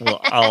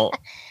 Well,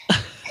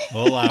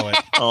 we'll allow it.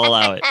 I'll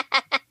allow it.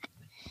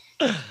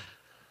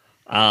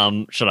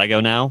 Should I go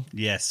now?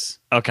 Yes.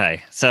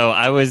 Okay. So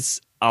I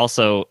was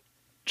also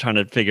trying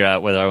to figure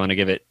out whether I want to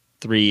give it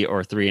 3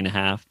 or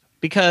 3.5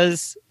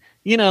 because,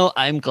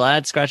 I'm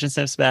glad Scratch and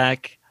Sniff's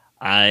back.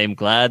 I'm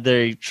glad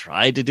they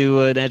tried to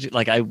do it.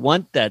 I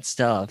want that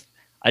stuff.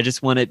 I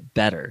just want it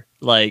better.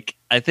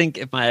 I think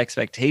if my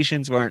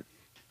expectations weren't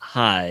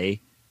high,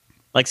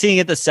 seeing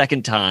it the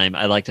second time,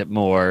 I liked it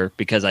more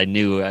because I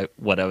knew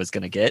what I was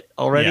going to get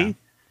already.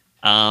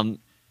 Yeah.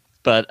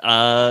 But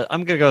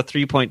I'm going to go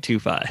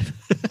 3.25.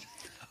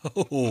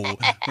 Oh,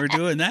 we're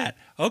doing that.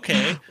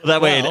 Okay.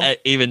 That way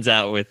it evens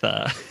out with...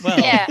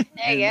 yeah,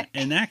 there you go.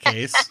 In that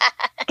case...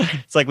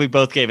 It's like we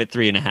both gave it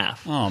 3.5.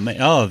 Oh, man.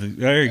 Oh,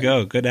 there you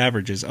go. Good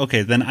averages.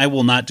 Okay, then I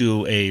will not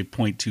do a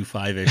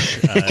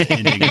 0.25-ish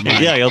ending of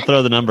mine. Yeah, you'll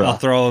throw the number off. I'll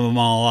throw them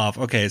all off.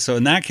 Okay, so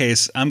in that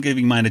case, I'm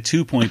giving mine a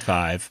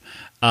 2.5.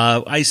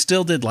 I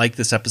still did like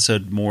this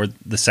episode more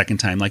the second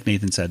time, like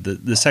Nathan said.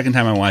 The second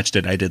time I watched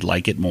it, I did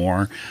like it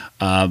more.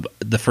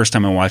 The first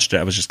time I watched it,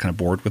 I was just kind of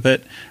bored with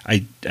it.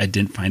 I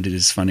didn't find it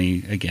as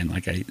funny, again,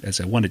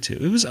 as I wanted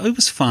to. It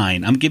was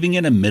fine. I'm giving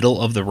it a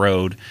middle of the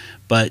road,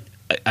 but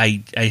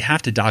I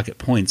have to dock at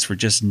points for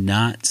just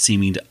not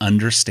seeming to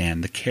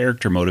understand the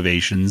character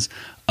motivations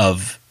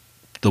of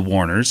the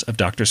Warners of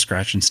Dr.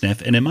 Scratch and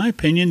Sniff, and in my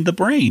opinion, the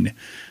brain.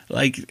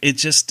 Like, it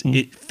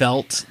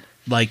felt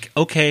like,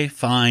 okay,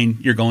 fine,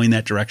 you're going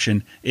that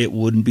direction. It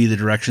wouldn't be the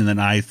direction that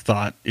I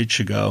thought it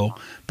should go,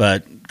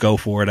 but go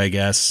for it, I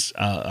guess.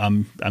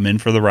 I'm in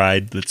for the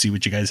ride. Let's see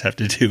what you guys have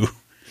to do.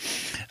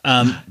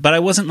 But I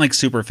wasn't like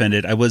super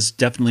offended. I was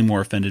definitely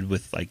more offended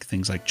with like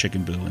things like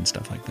Chicken Boo and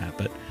stuff like that.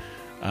 But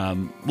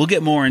we'll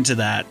get more into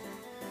that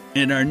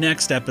in our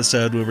next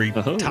episode where we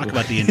talk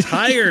about the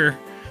entire.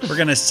 We're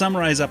going to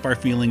summarize up our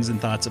feelings and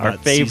thoughts about our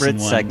favorite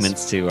season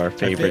segments too. Our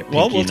favorite.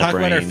 We'll talk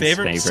about our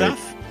favorite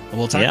stuff.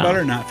 We'll talk about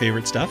our not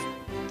favorite stuff,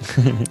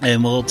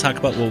 and we'll talk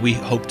about what we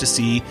hope to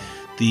see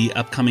the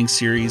upcoming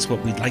series,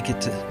 what we'd like it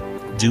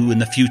to do in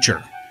the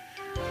future.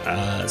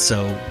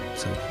 So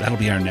that'll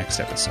be our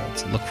next episode.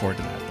 So look forward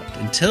to that. But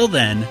until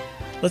then,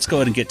 let's go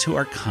ahead and get to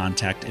our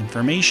contact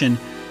information.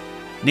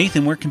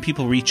 Nathan, where can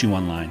people reach you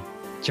online?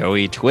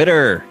 Joey,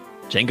 Twitter,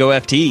 Django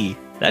FT.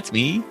 That's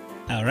me.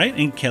 All right,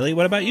 and Kelly,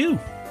 what about you?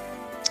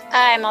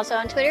 I'm also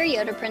on Twitter,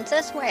 Yoda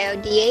Princess,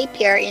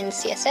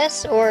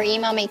 YODAPRNCSS, or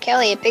email me,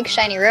 Kelly, at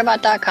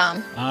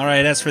BigShinyRobot.com. All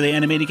right, as for the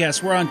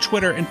Animaniacast, we're on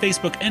Twitter and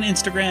Facebook and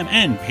Instagram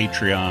and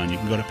Patreon. You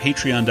can go to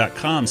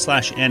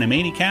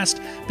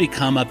patreon.com/Animaniacast,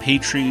 become a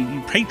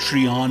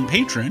Patreon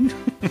patron,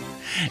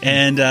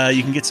 and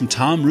you can get some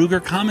Tom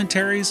Ruger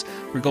commentaries.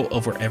 We go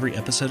over every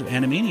episode of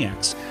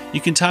Animaniacs. You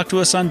can talk to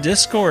us on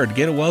Discord.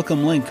 Get a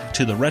welcome link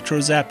to the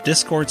RetroZap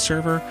Discord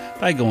server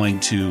by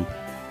going to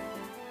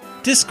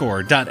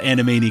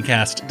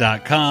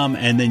discord.animaniacast.com,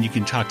 and then you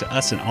can talk to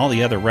us and all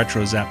the other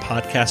RetroZap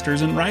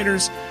podcasters and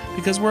writers,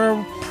 because we're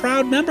a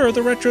proud member of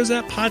the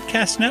RetroZap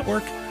Podcast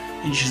Network,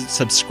 and you should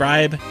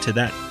subscribe to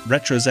that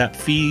RetroZap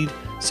feed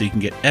so you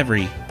can get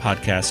every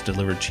podcast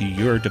delivered to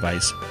your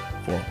device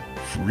for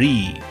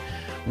free.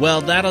 Well,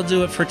 that'll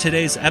do it for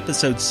today's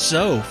episode.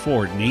 So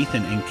for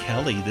Nathan and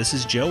Kelly, this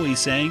is Joey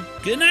saying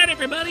good night,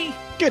 everybody.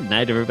 Good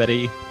night,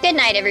 everybody. Good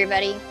night,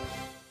 everybody.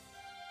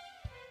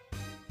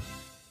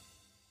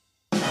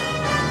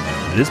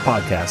 This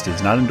podcast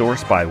is not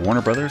endorsed by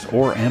Warner Brothers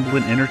or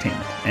Amblin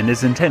Entertainment and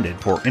is intended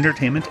for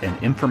entertainment and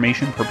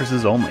information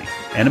purposes only.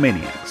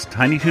 Animaniacs,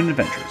 Tiny Toon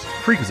Adventures,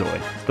 Freakazoid,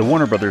 the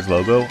Warner Brothers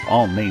logo,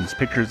 all names,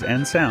 pictures,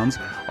 and sounds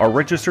are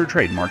registered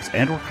trademarks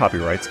and/or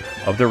copyrights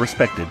of their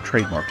respective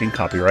trademark and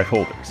copyright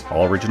holders.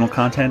 All original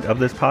content of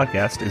this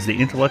podcast is the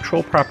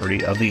intellectual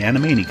property of the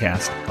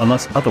Animaniacast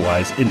unless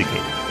otherwise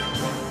indicated.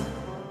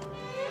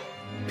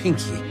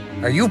 Pinky,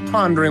 are you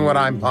pondering what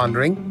I'm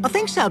pondering? I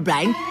think so,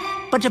 Brain.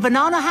 But a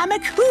banana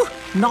hammock? Whew,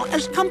 not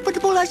as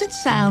comfortable as it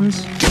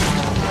sounds.